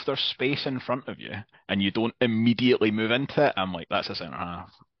if there's space in front of you and you don't immediately move into it, I'm like, that's a centre half.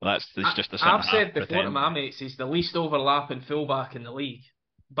 It's just a centre I've half said before to my pretending. mates, he's the least overlapping fullback in the league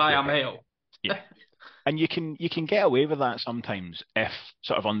by a Yeah, mile. yeah. And you can get away with that sometimes if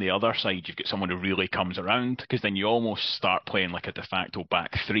sort of on the other side you've got someone who really comes around, because then you almost start playing like a de facto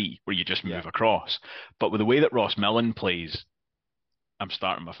back three where you just Yeah. move across. But with the way that Ross Millen plays, I'm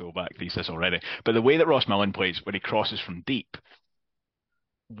starting my fullback thesis already. But the way that Ross Millen plays when he crosses from deep,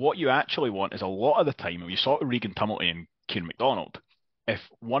 what you actually want is a lot of the time, you saw it with Regan Tumilty and Kieran McDonald. If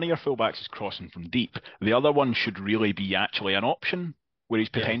one of your fullbacks is crossing from deep, the other one should really be actually an option where he's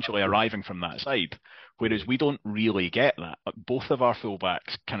Yeah, potentially arriving from that side. Whereas we don't really get that. Both of our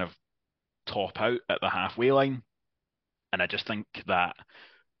fullbacks kind of top out at the halfway line. And I just think that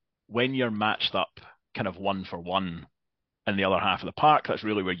when you're matched up kind of one for one in the other half of the park, that's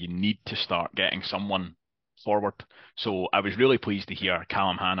really where you need to start getting someone forward. So I was really pleased to hear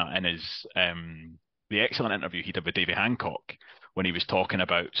Callum Hannah in his the excellent interview he did with Davy Hancock when he was talking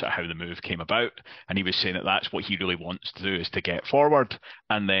about sort of how the move came about, and he was saying that that's what he really wants to do is to get forward.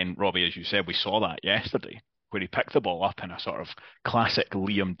 And then Robbie, as you said, we saw that yesterday where he picked the ball up in a sort of classic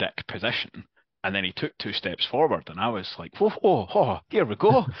Liam Dick position. And then he took 2 steps forward, and I was like, whoa, whoa, whoa, here we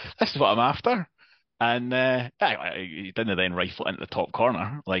go. This is what I'm after. And he didn't then rifle it into the top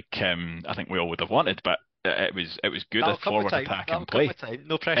corner like I think we all would have wanted, but it was good a That'll come with forward time. attacking That'll come play. with time.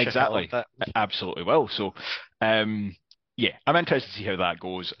 No pressure. I love Exactly, that. it absolutely will. So yeah, I'm interested to see how that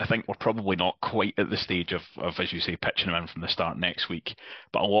goes. I think we're probably not quite at the stage of as you say pitching them in from the start next week,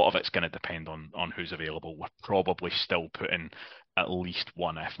 but a lot of it's going to depend on who's available. We're probably still putting at least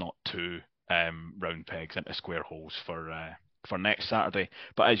one, if not two, round pegs into square holes for next Saturday.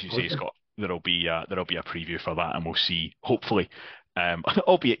 But as you say, okay. Scott, there'll be a preview for that, and we'll see. Hopefully,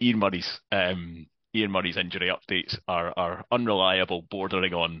 albeit Ian Murray's injury updates are unreliable,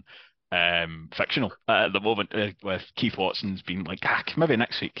 bordering on fictional at the moment. With Keith Watson's been like, maybe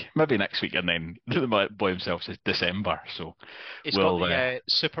next week, and then the boy himself says December. So It's got we'll the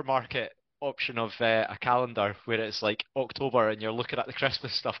supermarket option of a calendar where it's like October and you're looking at the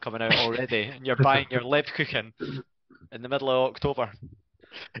Christmas stuff coming out already, and you're buying your Lebkuchen in the middle of October.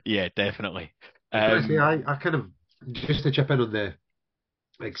 yeah, definitely. I was going to say, Um, I kind of, just to chip in on the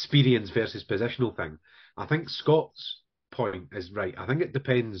experience versus positional thing, I think Scott's point is right. I think it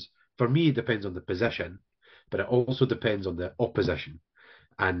depends, for me, it depends on the position, but it also depends on the opposition.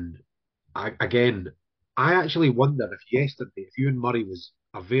 And again, I actually wonder if yesterday, if Ewan Murray was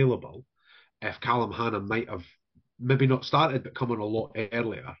available, if Callum Hannah might have maybe not started, but come on a lot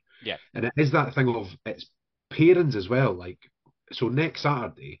earlier. Yeah. And it is that thing of it's pairings as well. Like, so next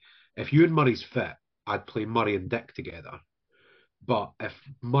Saturday, if Ewan Murray's fit, I'd play Murray and Dick together. But if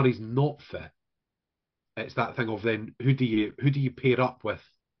Murray's not fit, it's that thing of then who do you pair up with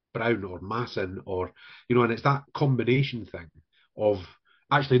Brown or Masson or and it's that combination thing of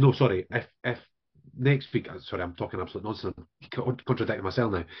actually no, sorry, if next week, sorry, I'm talking absolute nonsense, I'm contradicting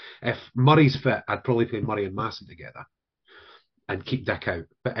myself now. If Murray's fit, I'd probably play Murray and Masson together and keep Dick out.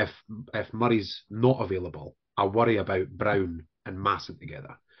 But if Murray's not available, I worry about Brown and Masson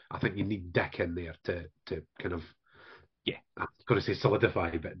together. I think you need Dick in there to kind of, yeah, I'm going to say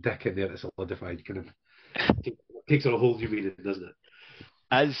solidify, but Dick in there to solidify kind of takes on a whole new meaning, doesn't it?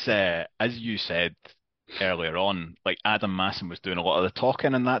 as you said earlier on, like Adam Masson was doing a lot of the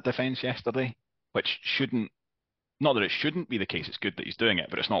talking in that defence yesterday, which shouldn't. Not that it shouldn't be the case. It's good that he's doing it,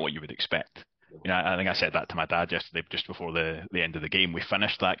 but it's not what you would expect. I think I said that to my dad yesterday, just before the end of the game. We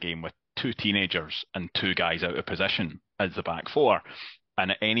finished that game with 2 teenagers and 2 guys out of position as the back four.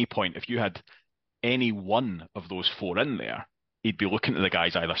 And at any point, if you had any one of those four in there, he'd be looking to the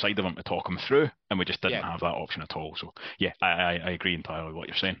guys either side of him to talk him through, and we just didn't Yeah. have that option at all. So yeah, I agree entirely with what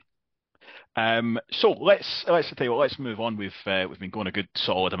you're saying. So let's tell you what, let's move on. We've been going a good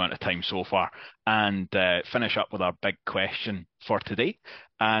solid amount of time so far, and finish up with our big question for today.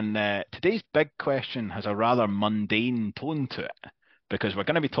 And today's big question has a rather mundane tone to it because we're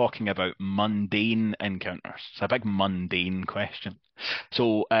going to be talking about mundane encounters. It's a big mundane question.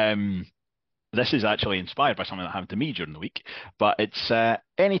 So this is actually inspired by something that happened to me during the week, but it's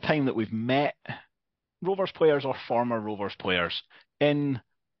any time that we've met Rovers players or former Rovers players in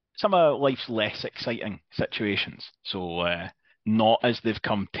some of life's less exciting situations. So not as they've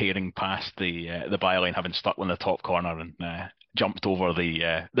come tearing past the byline, having stuck in the top corner and jumped over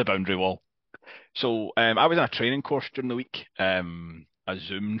the boundary wall. So I was in a training course during the week. A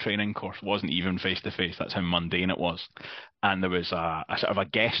Zoom training course, wasn't even face to face. That's how mundane it was. And there was a sort of a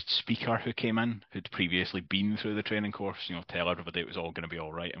guest speaker who came in who'd previously been through the training course, tell everybody it was all going to be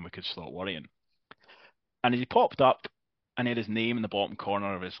all right and we could stop worrying. And as he popped up and he had his name in the bottom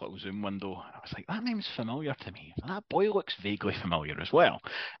corner of his little Zoom window, I was like, that name's familiar to me. That boy looks vaguely familiar as well.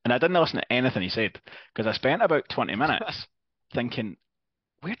 And I didn't listen to anything he said because I spent about 20 minutes thinking,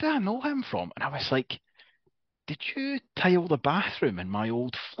 where do I know him from? And I was like, did you tile the bathroom in my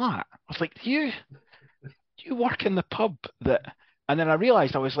old flat? I was like, do you work in the pub that? And then I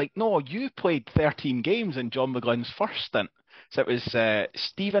realised I was like, no, you played 13 games in John McGlynn's first stint. So it was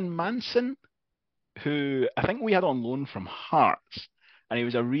Stephen Manson, who I think we had on loan from Hearts, and he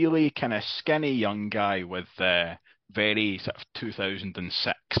was a really kind of skinny young guy with very sort of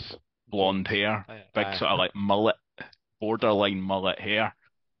 2006 blonde hair, big sort of like mullet, borderline mullet hair,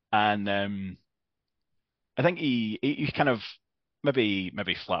 and I think he kind of maybe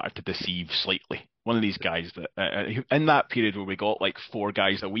flattered to deceive slightly. One of these guys that in that period where we got like 4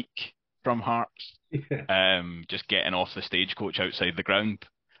 guys a week from Hearts, Yeah. just getting off the stagecoach outside the ground,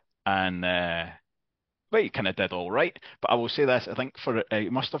 and well, he kind of did all right. But I will say this: I think he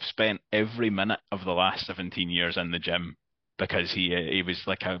must have spent every minute of the last 17 years in the gym because he was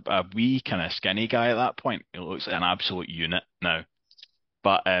like a wee kind of skinny guy at that point. He looks like an absolute unit now.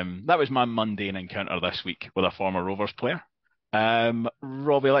 But that was my mundane encounter this week with a former Rovers player.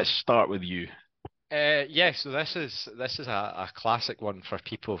 Robbie, let's start with you. Yeah, so this is a classic one for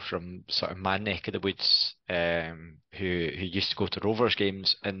people from sort of my neck of the woods, who used to go to Rovers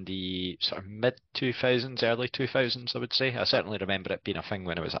games in the sort of mid 2000s, early 2000s, I would say. I certainly remember it being a thing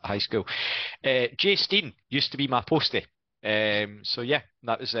when I was at high school. Jay Steen used to be my postie. So yeah,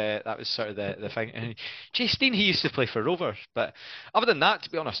 that was sort of the thing. And Jay Steen, he used to play for Rovers, but other than that,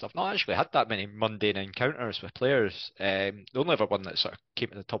 to be honest, I've not actually had that many mundane encounters with players. The only other one that sort of came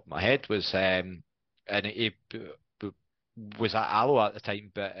to the top of my head was and he was at Alloa at the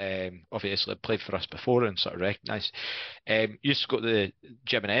time, but obviously played for us before and sort of recognised. Used to go to the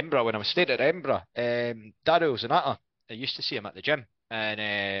gym in Edinburgh when I was staying at Edinburgh. Dario Zanata, I used to see him at the gym,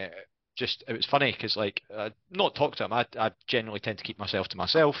 and just it was funny because like not talk to him. I generally tend to keep myself to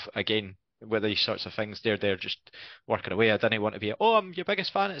myself. Again, with these sorts of things, they're just working away. I didn't want to be, oh, I'm your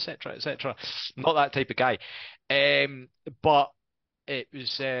biggest fan, etc., etc. Not that type of guy. But it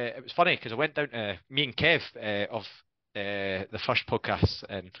was funny because I went down to me and Kev of the first podcast,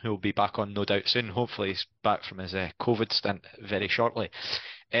 and who'll be back on no doubt soon. Hopefully he's back from his COVID stint very shortly.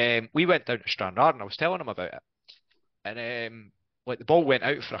 We went down to Stranraer and I was telling him about it, and like the ball went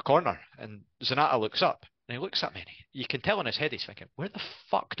out for a corner, and Zanata looks up and he looks at me, and you can tell in his head he's thinking, where the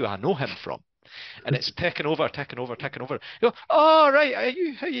fuck do I know him from? And it's ticking over, ticking over, ticking over. You go, oh right,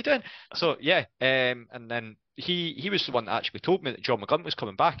 how you doing? So yeah, and then he was the one that actually told me that John McGlynn was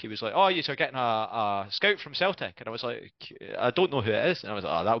coming back. He was like, oh, you're getting a scout from Celtic, and I was like, I don't know who it is, and I was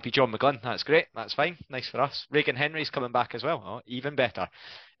like, oh, that'll be John McGlynn. That's great, that's fine, nice for us. Regan Henry's coming back as well. Oh, even better.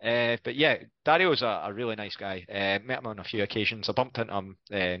 But yeah, Dario's a really nice guy. Met him on a few occasions. I bumped into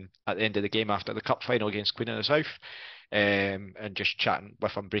him at the end of the game after the cup final against Queen of the South. And just chatting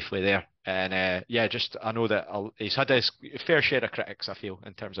with him briefly there. And yeah, just I know that he's had his fair share of critics, I feel,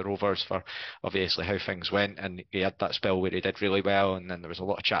 in terms of Rovers for obviously how things went. And he had that spell where he did really well, and then there was a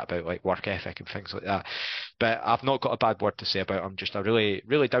lot of chat about like work ethic and things like that. But I've not got a bad word to say about him. Just a really,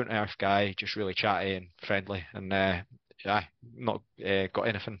 really down to earth guy, just really chatty and friendly. And yeah, not got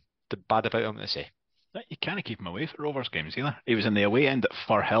anything bad about him to say. You can't keep him away for Rovers games either. He was in the away end at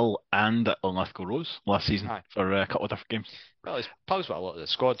Firhill and at Linlithgow Rose last season for a couple of different games. Well, he's pals with a lot of the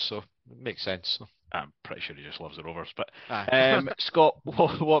squad, so it makes sense. So. I'm pretty sure he just loves the Rovers. But Scott,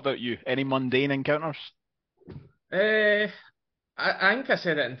 what about you? Any mundane encounters? I think I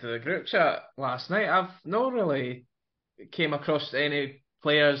said it into the group chat last night. I've not really came across any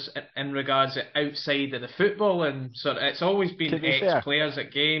players in regards to outside of the football, and sort of it's always been ex-players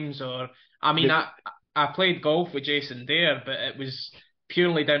at games. Or I mean, I played golf with Jason Dare, but it was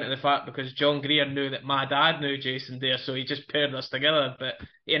purely down to the fact because John Greer knew that my dad knew Jason Dare, so he just paired us together.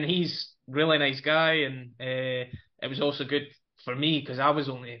 And he's a really nice guy, and it was also good for me because I was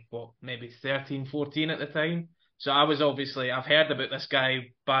only maybe 13, 14 at the time. So I was I've heard about this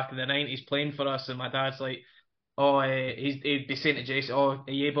guy back in the 90s playing for us, and my dad's like, oh, he'd be saying to Jason, oh,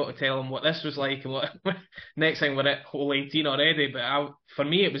 are you able to tell him what this was like? And what next thing we're at hole 18 already. But for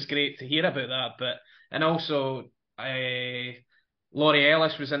me, it was great to hear about that. And also, Laurie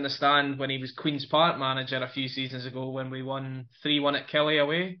Ellis was in the stand when he was Queen's Park manager a few seasons ago when we won 3-1 at Kelly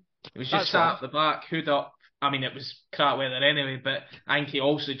away. He was just That's sat right. up the back, hood up. I mean, it was crap weather anyway, but I think he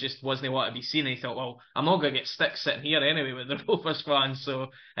also just wasn't what to be seen. He thought, well, I'm not going to get sticks sitting here anyway with the Rovers fans.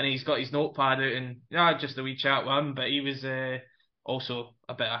 So, and he's got his notepad out and, yeah, just a wee chat with him. But he was also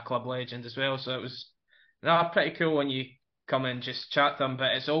a bit of a club legend as well. So it was, no, pretty cool when you come and just chat to them.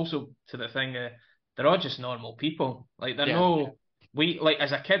 But it's also to the thing, they're all just normal people. Like, they're Yeah. no, we, like,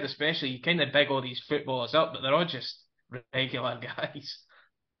 as a kid especially, you kind of big all these footballers up, but they're all just regular guys.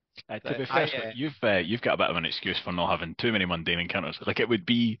 To be I fair, Scott, you've got a bit of an excuse for not having too many mundane encounters. Like it would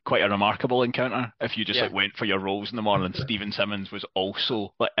be quite a remarkable encounter if you just yeah. like went for your rolls in the morning. Stephen Simmons was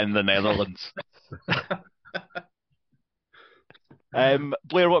also like in the Netherlands.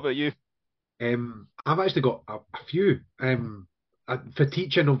 Blair, what about you? I've actually got a few. For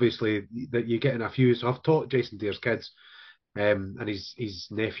teaching, obviously, that you get in a few. So I've taught Jason Deere's kids, and his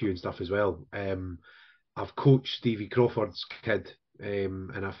nephew and stuff as well. I've coached Stevie Crawford's kid in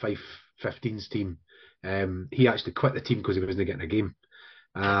a Fife 15s team. He actually quit the team because he wasn't getting a game.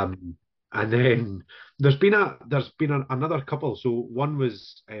 Um, and then another couple. So one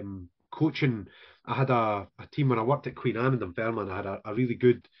was coaching. I had a team when I worked at Queen Anne in Dunfermline. I had a really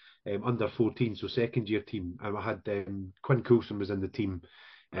good under 14, so second year team. I had Quinn Coulson was in the team.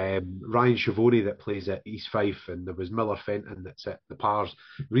 Ryan Schiavone that plays at East Fife, and there was Miller Fenton that's at the Pars.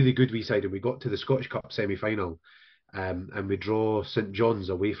 Really good wee side, and we got to the Scottish Cup semi final. And we draw St John's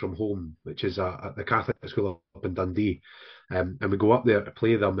away from home, which is the Catholic school up in Dundee. And we go up there to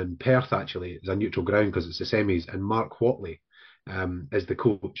play them in Perth, actually. It's a neutral ground because it's the semis. And Mark Whatley is the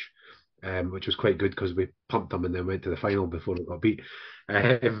coach, which was quite good because we pumped them and then went to the final before it got beat.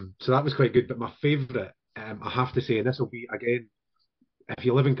 So that was quite good. But my favourite, I have to say, and this will be, again, if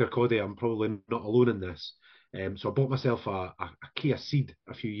you live in Kirkcaldy, I'm probably not alone in this. So I bought myself a Kia Ceed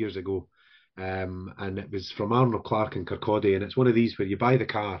a few years ago. And it was from Arnold Clark in Kirkcaldy. And it's one of these where you buy the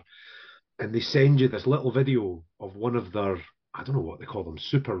car and they send you this little video of one of their, I don't know what they call them,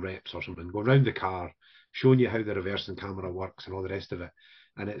 super reps or something, going around the car, showing you how the reversing camera works and all the rest of it.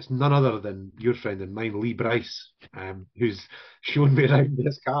 And it's none other than your friend and mine, Lee Bryce, who's shown me around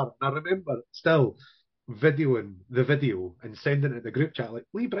this car. And I remember still videoing the video and sending it in the group chat, like,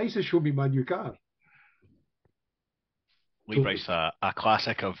 Lee Bryce has shown me my new car. Lee Totally. Bryce, a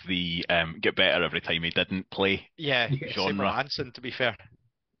classic of the get better every time he didn't play Yeah. Yes. Same with genre. Manson, to be fair.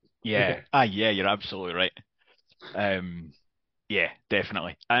 Yeah. Yeah. Yeah, you're absolutely right. Um, yeah,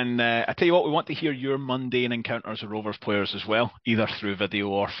 definitely. And I tell you what, we want to hear your mundane encounters with Rovers players as well, either through video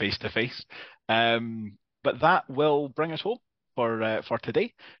or face to face. But that will bring us home for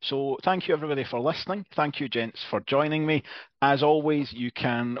today. So thank you everybody for listening. Thank you, gents, for joining me. As always, you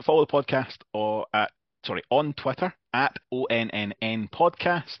can follow the podcast on Twitter at ONNN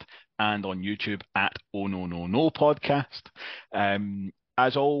Podcast and on YouTube at Oh No No No Podcast.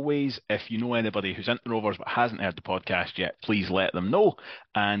 As always, if you know anybody who's into Rovers but hasn't heard the podcast yet, please let them know.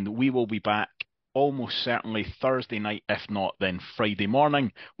 And we will be back almost certainly Thursday night, if not then Friday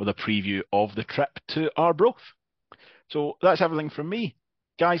morning, with a preview of the trip to Arbroath. So that's everything from me.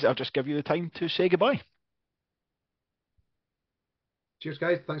 Guys, I'll just give you the time to say goodbye. Cheers,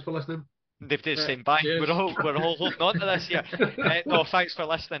 guys. Thanks for listening. They've just saying bye. Cheers. We're all holding on to this here. No, thanks for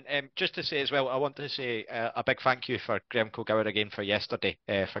listening. Just to say as well, I want to say a big thank you for Graham Kilgour again for yesterday,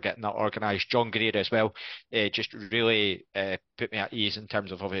 for getting that organised. John Greer as well, just really put me at ease in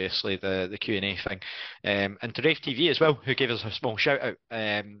terms of obviously the Q&A thing, and to Rave TV as well, who gave us a small shout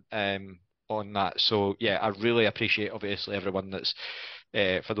out on that. So yeah, I really appreciate obviously everyone that's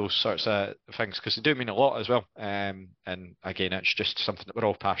for those sorts of things because they do mean a lot as well. And again, it's just something that we're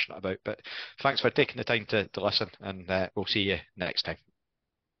all passionate about. But thanks for taking the time to listen, and we'll see you next time.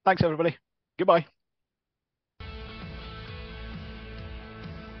 Thanks, everybody. Goodbye.